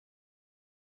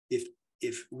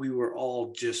 if we were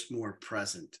all just more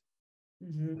present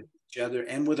with each other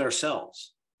and with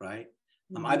ourselves, right?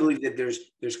 I believe that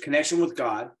there's connection with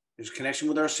God, there's connection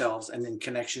with ourselves, and then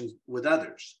connections with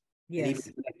others. Yes. And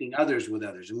even connecting others with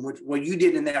others. And what you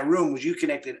did in that room was you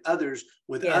connected others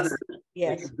with others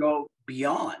that could go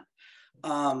beyond.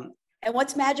 And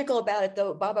what's magical about it,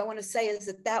 though, Bob, I want to say,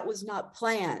 is that was not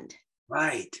planned.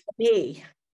 Right. Me.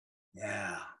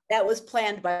 Yeah. That was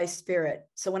planned by Spirit.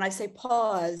 So when I say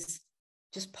pause,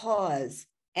 just pause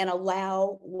and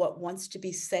allow what wants to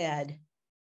be said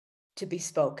to be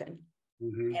spoken.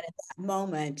 And at that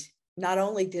moment, not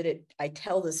only did I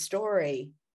tell the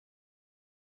story,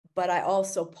 but I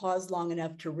also paused long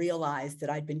enough to realize that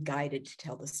I'd been guided to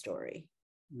tell the story.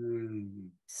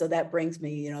 So that brings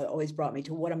me, you know, it always brought me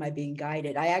to, what am I being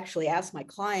guided? I actually ask my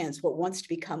clients, what wants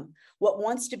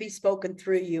to be spoken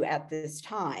through you at this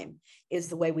time is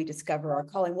the way we discover our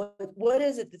calling. What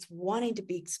is it that's wanting to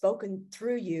be spoken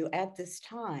through you at this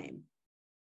time?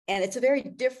 And it's a very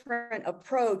different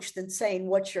approach than saying,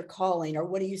 what's your calling, or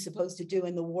what are you supposed to do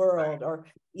in the world, or,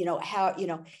 you know, how, you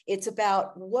know, it's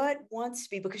about what wants to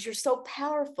be, because you're so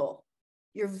powerful.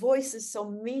 Your voice is so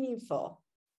meaningful.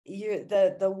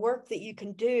 The work that you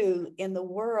can do in the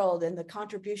world and the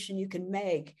contribution you can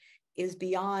make is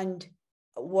beyond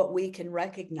what we can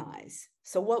recognize.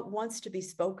 So what wants to be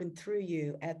spoken through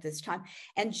you at this time?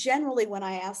 And generally, when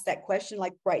I ask that question,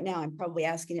 like right now, I'm probably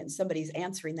asking it and somebody's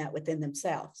answering that within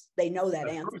themselves. They know that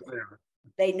answer.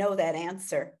 They know that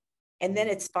answer. And then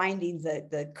it's finding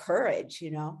the courage,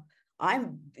 you know.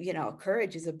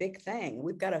 Courage is a big thing.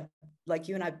 We've got to, like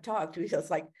you and I've talked, it's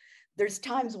like, there's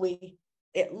times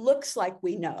it looks like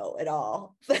we know it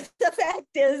all, but the fact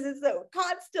is that we're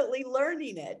constantly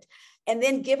learning it and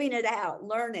then giving it out.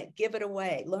 Learn it, give it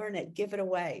away, learn it, give it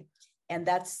away. And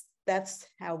that's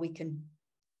how we can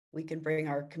bring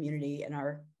our community and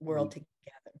our world together.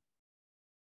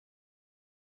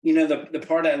 You know, the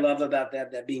part I love about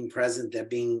that being present, that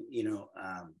being,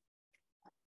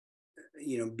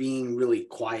 being really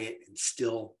quiet and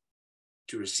still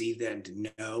to receive that and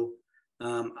to know.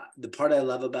 The part I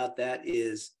love about that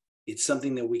is it's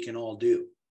something that we can all do.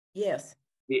 Yes.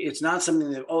 It's not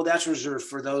something that, that's reserved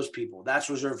for those people. That's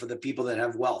reserved for the people that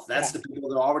have wealth. That's the people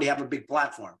that already have a big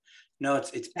platform. No,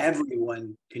 it's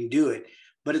everyone can do it,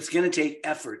 but it's going to take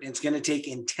effort. It's going to take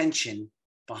intention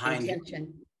behind it.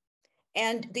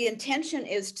 And the intention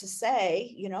is to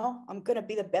say, I'm going to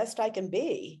be the best I can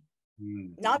be.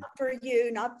 Not for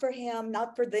you, not for him,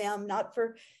 not for them, not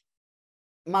for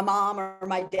my mom or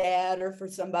my dad or for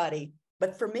somebody,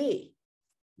 but for me.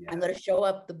 I'm going to show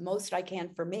up the most I can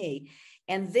for me.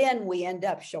 And then we end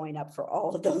up showing up for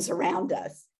all of those around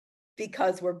us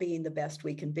because we're being the best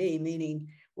we can be, meaning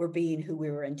we're being who we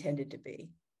were intended to be.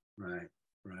 Right.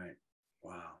 Right.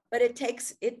 Wow. But it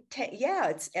takes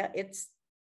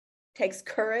takes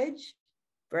courage,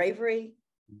 bravery.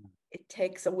 It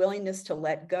takes a willingness to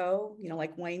let go,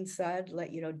 like Wayne said,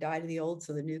 die to the old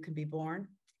so the new can be born.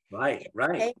 Right.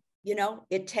 Right.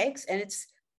 It takes, and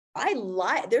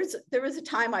there was a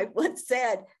time I once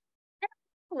said,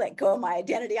 let go of my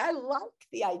identity. I liked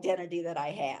the identity that I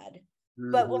had.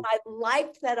 But when I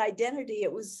liked that identity,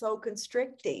 it was so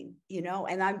constricting,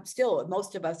 and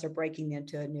most of us are breaking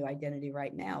into a new identity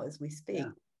right now as we speak.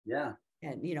 Yeah.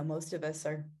 And, most of us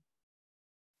are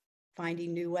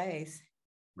finding new ways.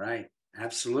 Right.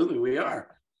 Absolutely. We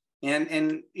are.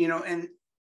 And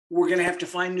we're going to have to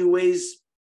find new ways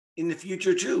in the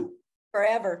future too.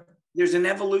 Forever. There's an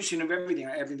evolution of everything.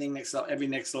 Every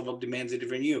next level demands a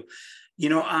different you.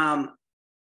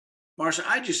 Marsha,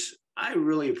 I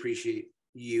really appreciate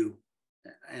you.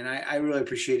 And I really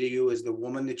appreciate you as the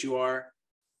woman that you are,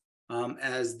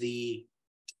 as the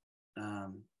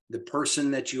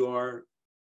person that you are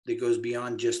that goes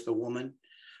beyond just the woman.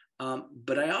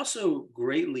 But I also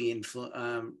greatly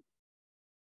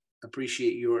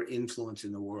appreciate your influence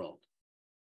in the world.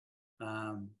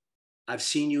 I've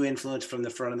seen you influence from the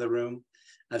front of the room.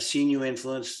 I've seen you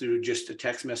influence through just a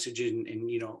text message and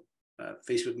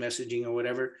Facebook messaging or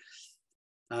whatever.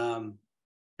 And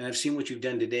I've seen what you've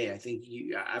done today. I think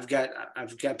I've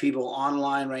got people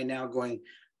online right now going,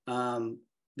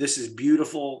 this is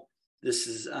beautiful. This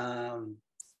is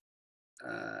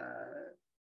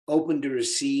open to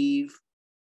receive.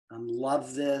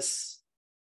 Love this.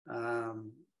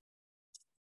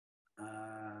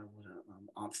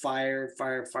 On fire.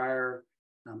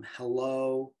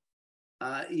 Hello.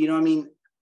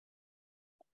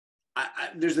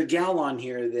 There's a gal on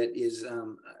here that is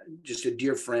just a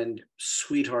dear friend,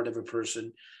 sweetheart of a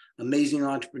person, amazing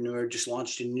entrepreneur, just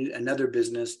launched another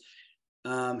business.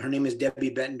 Her name is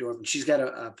Debbie Bettendorf, and she's got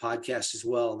a podcast as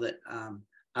well that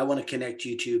I want to connect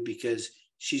you to, because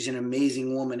she's an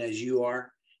amazing woman as you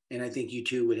are. And I think you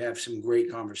two would have some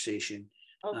great conversation.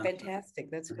 Oh, fantastic.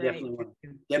 That's great. Definitely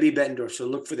Debbie Bettendorf. So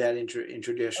look for that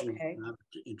introduction. Okay.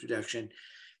 Introduction.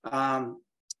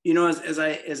 As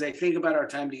I think about our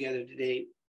time together today,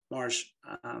 Marsh,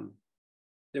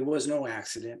 there was no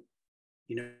accident.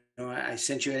 I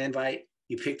sent you an invite.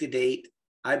 You picked a date.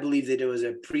 I believe that it was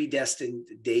a predestined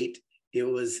date. It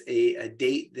was a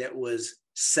date that was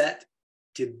set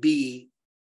to be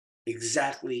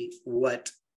exactly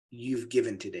what you've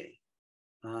given today.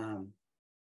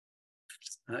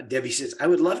 Debbie says, I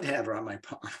would love to have her on my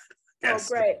podcast. Oh,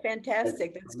 great.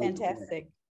 Fantastic. That's fantastic.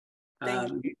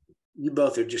 Thank you. You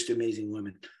both are just amazing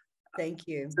women. Thank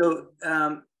you. So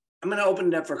I'm going to open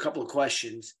it up for a couple of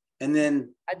questions, and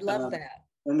then I'd love that.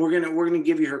 And we're gonna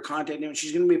give you her contact name.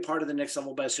 She's gonna be a part of the Next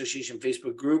Level by Association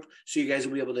Facebook group, so you guys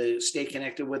will be able to stay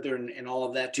connected with her and all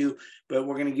of that too. But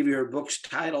we're gonna give you her books,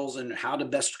 titles, and how to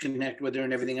best connect with her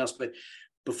and everything else. But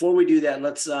before we do that,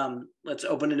 let's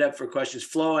open it up for questions.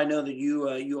 Flo, I know that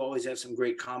you always have some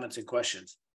great comments and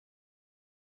questions.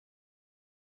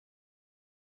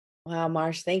 Wow,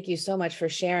 Marsh, thank you so much for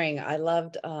sharing. I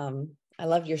loved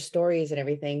your stories and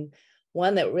everything.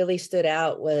 One that really stood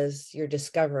out was your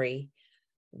discovery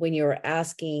when you were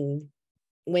asking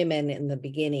women in the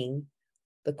beginning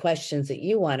the questions that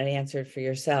you wanted answered for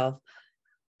yourself.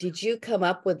 Did you come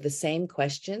up with the same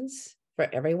questions for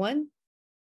everyone?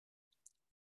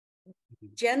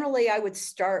 Generally, I would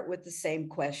start with the same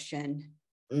question,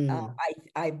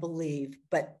 I believe,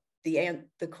 but the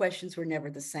questions were never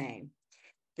the same.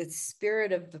 The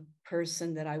spirit of the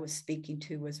person that I was speaking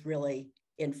to was really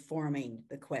informing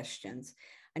the questions.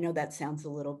 I know that sounds a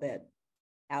little bit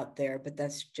out there, but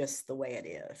that's just the way it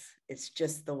is. It's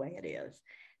just the way it is.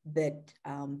 That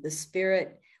the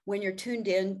spirit, when you're tuned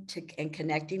in to and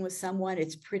connecting with someone,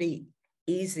 it's pretty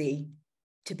easy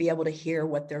to be able to hear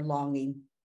what they're longing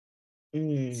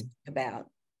about.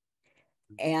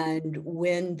 And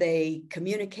when they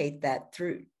communicate that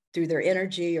through their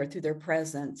energy or through their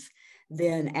presence,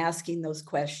 then asking those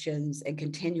questions and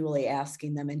continually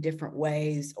asking them in different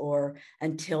ways or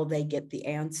until they get the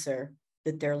answer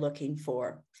that they're looking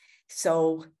for.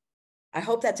 So I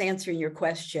hope that's answering your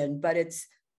question, but it's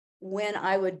when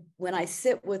I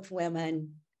sit with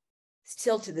women,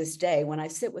 still to this day, when I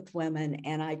sit with women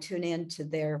and I tune into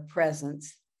their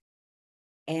presence,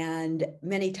 and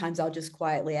many times I'll just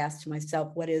quietly ask to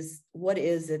myself, what is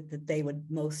it that they would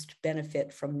most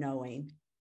benefit from knowing?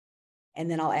 And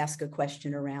then I'll ask a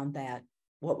question around that.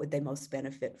 What would they most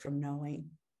benefit from knowing?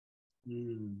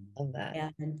 Love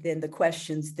that. And then the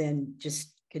questions then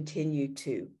just continue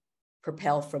to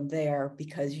propel from there,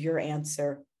 because your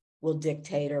answer will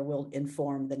dictate or will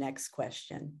inform the next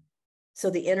question. So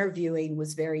the interviewing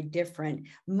was very different.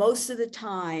 Most of the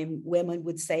time, women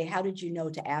would say, how did you know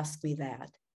to ask me that?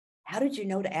 How did you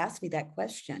know to ask me that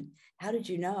question? How did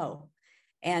you know?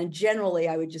 And generally,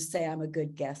 I would just say, I'm a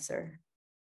good guesser.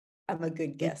 I'm a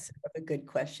good guesser of a good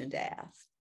question to ask.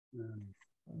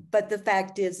 But the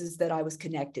fact is that I was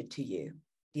connected to you.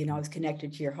 You know, I was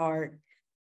connected to your heart.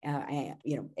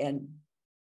 And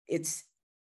it's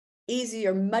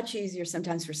easier, much easier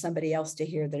sometimes for somebody else to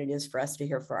hear than it is for us to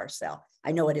hear for ourselves.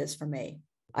 I know it is for me.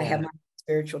 Yeah. I have my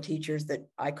spiritual teachers that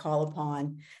I call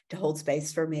upon to hold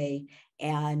space for me.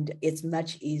 And it's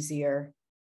much easier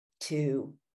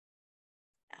to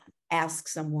ask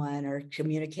someone or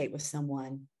communicate with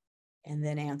someone and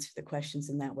then answer the questions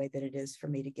in that way than it is for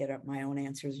me to get up my own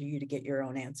answers or you to get your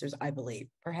own answers. I believe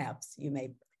perhaps you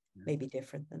may be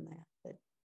different than that. But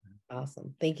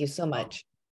awesome. Thank you so much.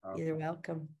 You're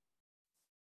welcome.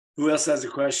 Who else has a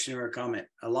question or a comment?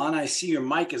 Alana, I see your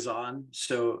mic is on.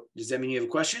 So does that mean you have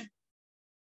a question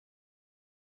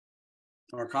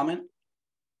or a comment?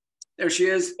 There she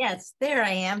is. Yes, there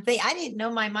I am. I didn't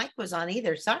know my mic was on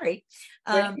either. Sorry.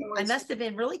 I must have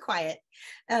been really quiet.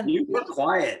 You were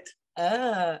quiet.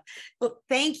 Well,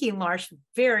 thank you, Marsh,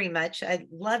 very much. I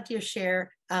loved your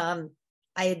share. I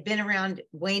had been around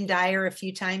Wayne Dyer a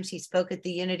few times. He spoke at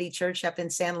the Unity Church up in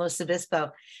San Luis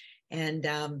Obispo,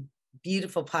 and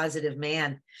beautiful, positive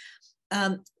man.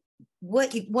 I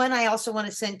also want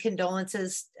to send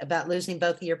condolences about losing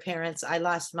both of your parents. I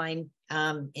lost mine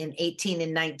in 18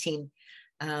 and 19.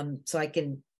 So I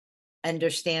can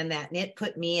understand that. And it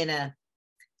put me in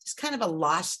just kind of a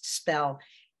lost spell.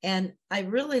 And I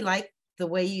really like the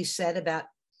way you said about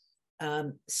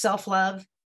self-love.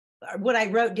 What I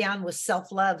wrote down was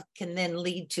self-love can then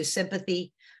lead to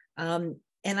sympathy. And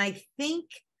I think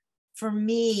for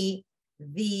me,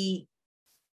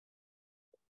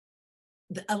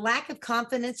 a lack of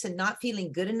confidence and not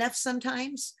feeling good enough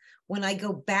sometimes, when I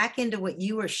go back into what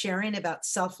you were sharing about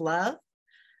self-love,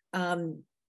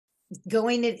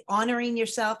 going and honoring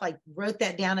yourself. I wrote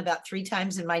that down about 3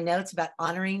 times in my notes about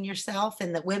honoring yourself,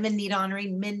 and that women need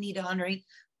honoring, men need honoring.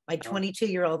 My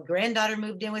 22-year-old granddaughter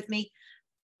moved in with me.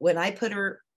 When I put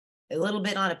her a little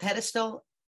bit on a pedestal,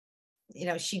 you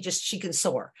know, she can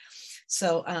soar.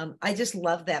 So I just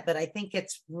love that. But I think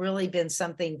it's really been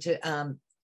something to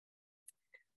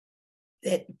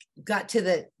that got to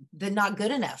the not good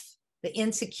enough, the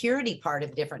insecurity part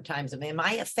of different times. I mean, am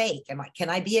I a fake? Can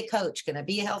I be a coach? Can I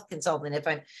be a health consultant if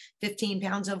I'm 15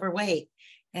 pounds overweight?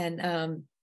 And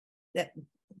that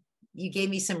you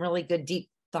gave me some really good deep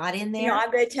thought in there. You know,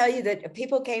 I'm going to tell you that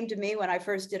people came to me when I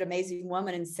first did Amazing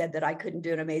Woman and said that I couldn't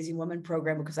do an Amazing Woman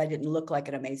program because I didn't look like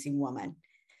an amazing woman.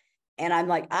 And I'm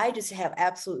like, I just have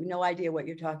absolutely no idea what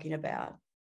you're talking about.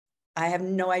 I have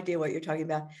no idea what you're talking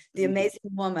about. The Amazing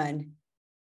Woman,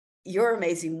 your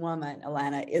Amazing Woman,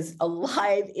 Alana, is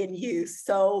alive in you,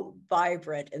 so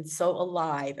vibrant and so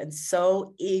alive and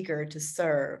so eager to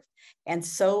serve and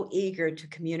so eager to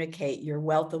communicate your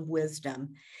wealth of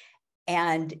wisdom.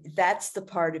 And that's the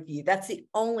part of you, that's the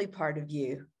only part of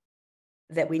you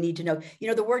that we need to know. You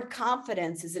know, the word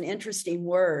confidence is an interesting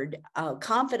word.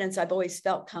 Confidence, I've always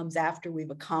felt, comes after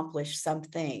we've accomplished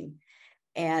something.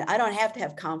 And I don't have to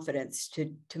have confidence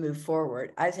to move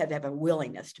forward. I just have to have a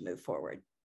willingness to move forward.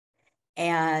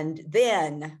 And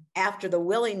then after the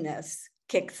willingness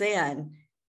kicks in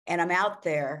and I'm out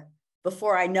there,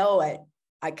 before I know it,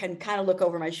 I can kind of look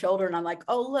over my shoulder and I'm like,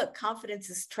 oh, look, confidence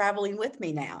is traveling with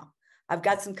me now. I've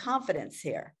got some confidence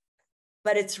here.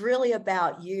 But it's really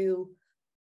about you.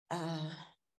 I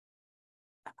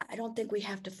don't think we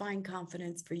have to find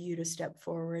confidence for you to step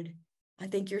forward. I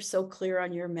think you're so clear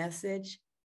on your message.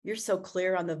 You're so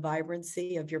clear on the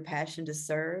vibrancy of your passion to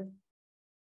serve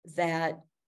that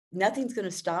nothing's going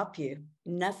to stop you.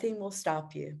 Nothing will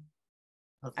stop you.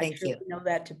 Well, thank you. I know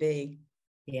that to be.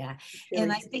 Yeah.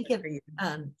 And I think of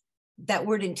that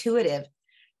word intuitive,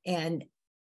 and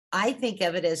I think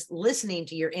of it as listening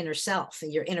to your inner self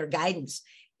and your inner guidance.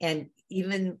 And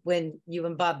even when you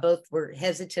and Bob both were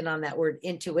hesitant on that word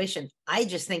intuition, I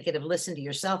just think of listen to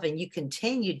yourself. And you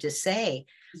continued to say,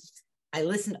 I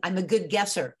listen, I'm a good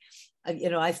guesser.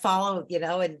 I follow,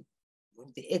 and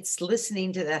it's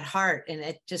listening to that heart. And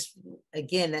it just,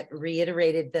 again, that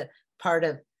reiterated the part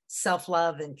of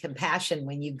self-love and compassion.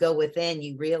 When you go within,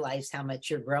 you realize how much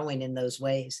you're growing in those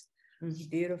ways.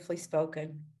 Beautifully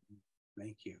spoken.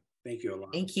 Thank you. Thank you,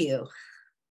 Alana. Thank you.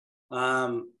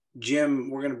 Jim,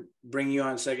 we're going to bring you on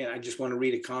in a second. I just want to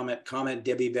read a comment.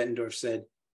 Debbie Bettendorf said,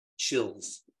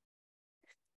 chills.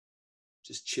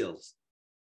 Just chills.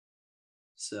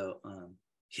 So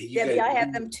You Debbie, guys, I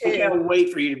have them I too. can't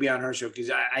wait for you to be on her show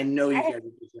because I know you guys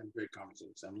have great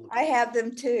conversations. I have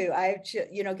them too. I,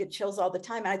 get chills all the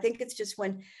time. And I think it's just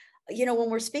when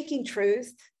we're speaking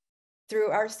truth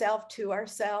through ourselves to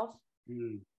ourselves,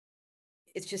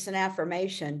 it's just an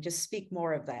affirmation. Just speak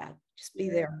more of that. Just be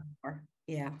there more.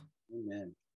 Yeah.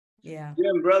 Amen. Yeah.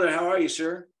 Jim, brother, how are you,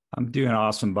 sir? I'm doing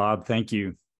awesome, Bob. Thank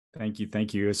you. Thank you.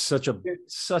 Thank you. It's such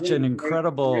an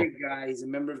incredible great guy. He's a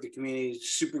member of the community,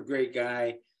 super great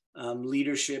guy,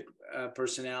 leadership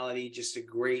personality, just a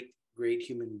great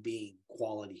human being,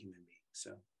 quality human being.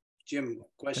 So, Jim,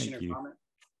 question or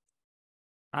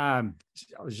comment?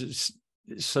 It was just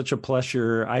such a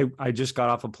pleasure. I just got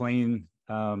off a plane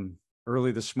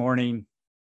early this morning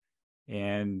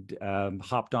and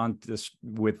hopped on this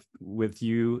with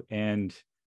you and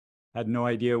had no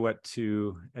idea what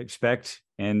to expect.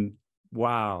 And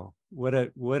wow, what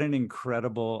an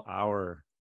incredible hour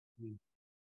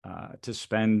to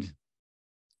spend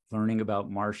learning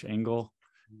about Marsh Engle.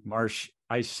 Marsh,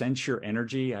 I sense your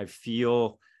energy. I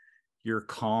feel your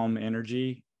calm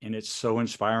energy, and it's so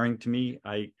inspiring to me.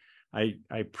 I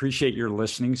appreciate your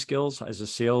listening skills. As a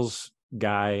sales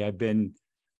guy, I've been,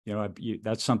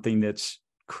 that's something that's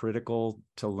critical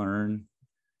to learn.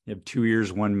 You have 2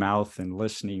 ears, one mouth, and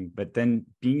listening, but then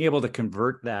being able to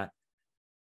convert that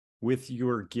with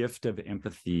your gift of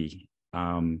empathy,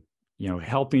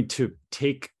 helping to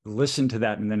listen to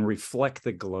that and then reflect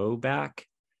the glow back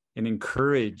and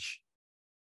encourage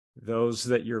those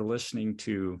that you're listening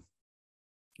to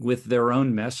with their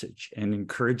own message and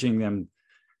encouraging them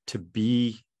to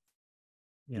be,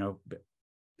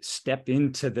 step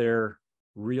into their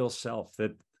real self,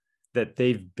 that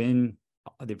they've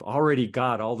already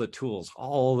got all the tools,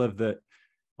 all of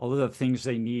the things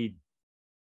they need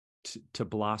to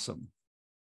blossom.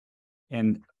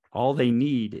 And all they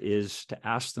need is to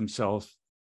ask themselves,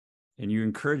 and you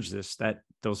encourage this, that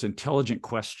those intelligent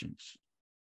questions,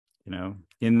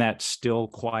 in that still,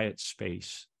 quiet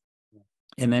space,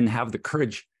 and then have the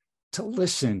courage to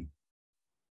listen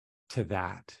to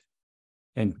that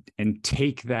and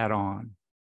take that on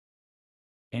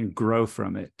and grow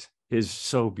from it is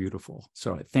so beautiful.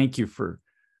 So I thank you for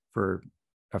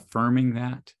affirming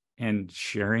that and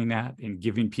sharing that and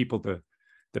giving people the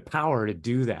power to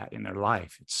do that in their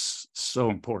life. It's so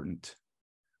important.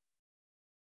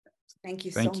 Thank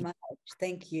you so much.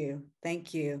 Thank you.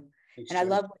 Thank you. And I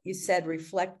love what you said,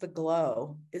 reflect the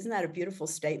glow. Isn't that a beautiful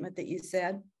statement that you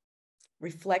said?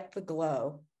 Reflect the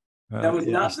glow. That was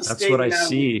not the that's what I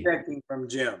see expecting from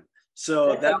Jim.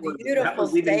 So that was a beautiful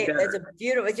statement. It's a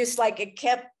beautiful, it's just like it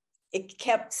kept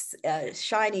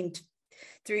shining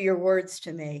through your words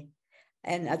to me.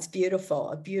 And that's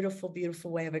beautiful, a beautiful,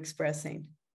 beautiful way of expressing.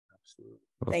 Absolutely.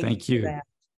 Well, thank you.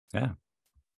 Yeah,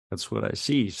 that's what I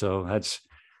see. So that's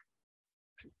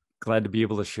glad to be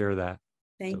able to share that.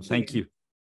 Thank you.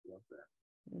 Love that.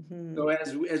 Mm-hmm. So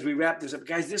as we wrap this up,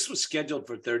 guys, this was scheduled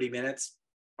for 30 minutes.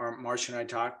 Marsh and I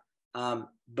talked,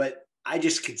 but I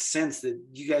just could sense that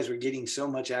you guys were getting so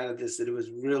much out of this that it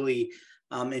was really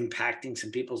impacting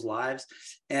some people's lives.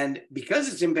 And because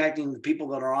it's impacting the people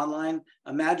that are online,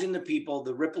 imagine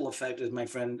the ripple effect, as my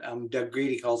friend Doug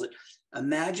Grady calls it.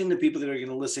 Imagine the people that are going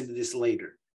to listen to this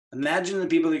later. Imagine the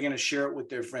people that are going to share it with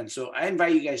their friends. So I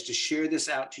invite you guys to share this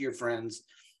out to your friends,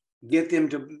 get them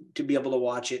to be able to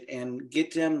watch it, and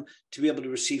get them to be able to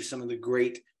receive some of the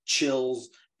great chills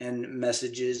and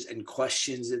messages and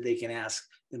questions that they can ask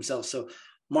themselves. So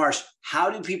Marsh, how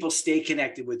do people stay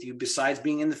connected with you besides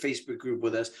being in the Facebook group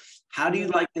with us? How do you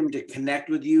like them to connect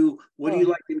with you? What do you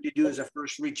like them to do as a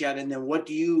first reach out? And then what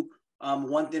do you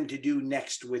want them to do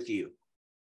next with you?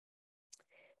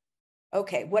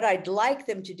 Okay, what I'd like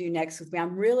them to do next with me,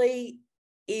 I'm really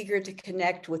eager to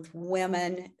connect with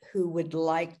women who would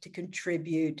like to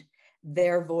contribute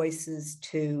their voices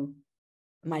to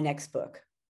my next book.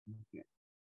 Okay.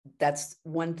 That's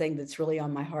one thing that's really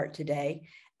on my heart today.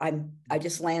 I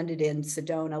just landed in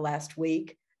Sedona last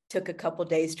week, took a couple of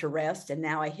days to rest, and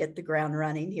now I hit the ground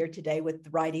running here today with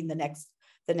writing the next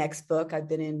book. I've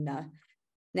been in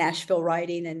Nashville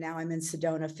writing, and now I'm in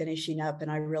Sedona finishing up,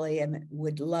 and I really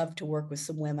would love to work with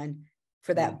some women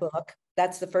for that book.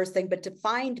 That's the first thing. But to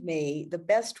find me, the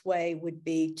best way would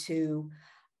be to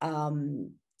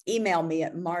email me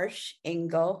at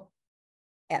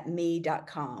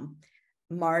marshengle@me.com.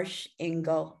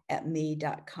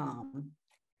 marshengle@me.com.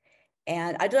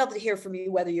 And I'd love to hear from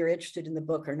you, whether you're interested in the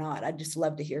book or not. I'd just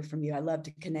love to hear from you. I love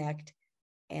to connect.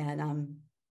 And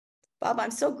Bob, I'm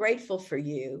so grateful for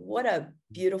you. What a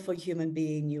beautiful human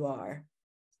being you are.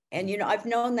 And, I've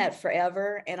known that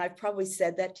forever. And I've probably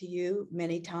said that to you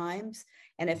many times.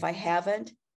 And if I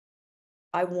haven't,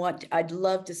 I'd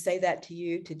love to say that to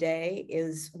you today,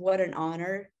 is what an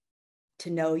honor to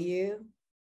know you,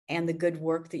 and the good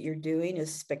work that you're doing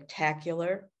is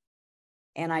spectacular.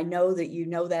 And I know that you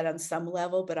know that on some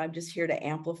level, but I'm just here to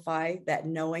amplify that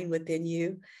knowing within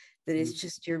you, that it's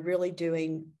just, you're really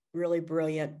doing really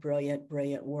brilliant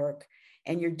work.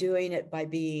 And you're doing it by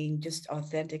being just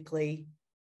authentically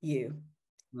you.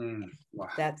 Wow.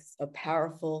 That's a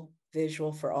powerful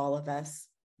visual for all of us.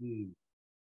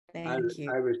 Thank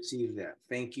you. I received that.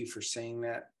 Thank you for saying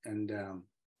that. And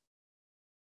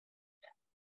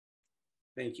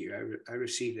thank you. I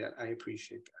received that. I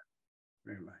appreciate that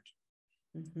very much.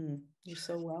 You're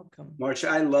so welcome. Marcia,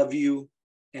 I love you.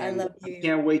 And I love you. I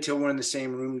can't wait till we're in the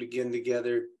same room again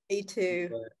together. Me too.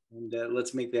 And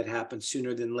let's make that happen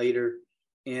sooner than later.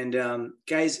 And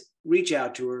guys, reach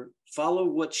out to her. Follow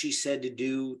what she said to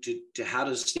do, to how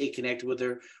to stay connected with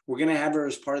her. We're going to have her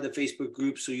as part of the Facebook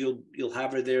group, so you'll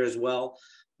have her there as well.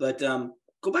 But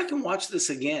go back and watch this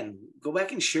again. Go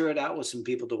back and share it out with some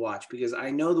people to watch, because I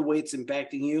know the way it's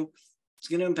impacting you, it's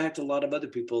going to impact a lot of other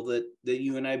people that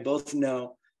you and I both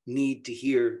know need to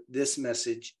hear this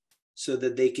message, so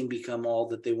that they can become all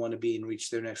that they want to be and reach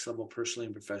their next level personally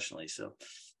and professionally. So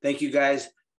thank you guys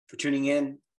for tuning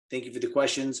in. Thank you for the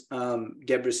questions. Debbie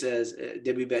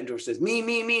Bettendorf says,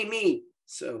 me.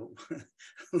 So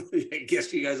I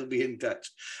guess you guys will be in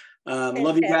touch.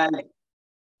 Love you guys.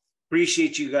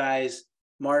 Appreciate you guys.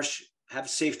 Marsh, have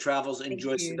safe travels.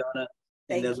 Enjoy Sedona.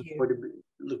 And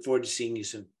look forward to seeing you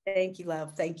soon. Thank you,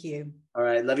 love. Thank you. All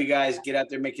right. Love you guys. Get out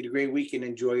there, make it a great week, and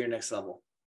enjoy your next level.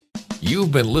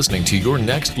 You've been listening to Your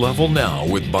Next Level Now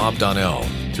with Bob Donnell.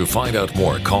 To find out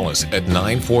more, call us at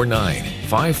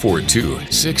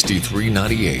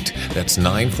 949-542-6398. That's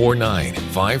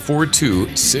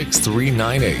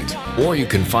 949-542-6398. Or you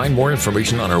can find more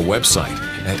information on our website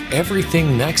at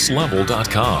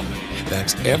everythingnextlevel.com.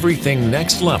 That's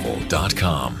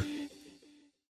everythingnextlevel.com.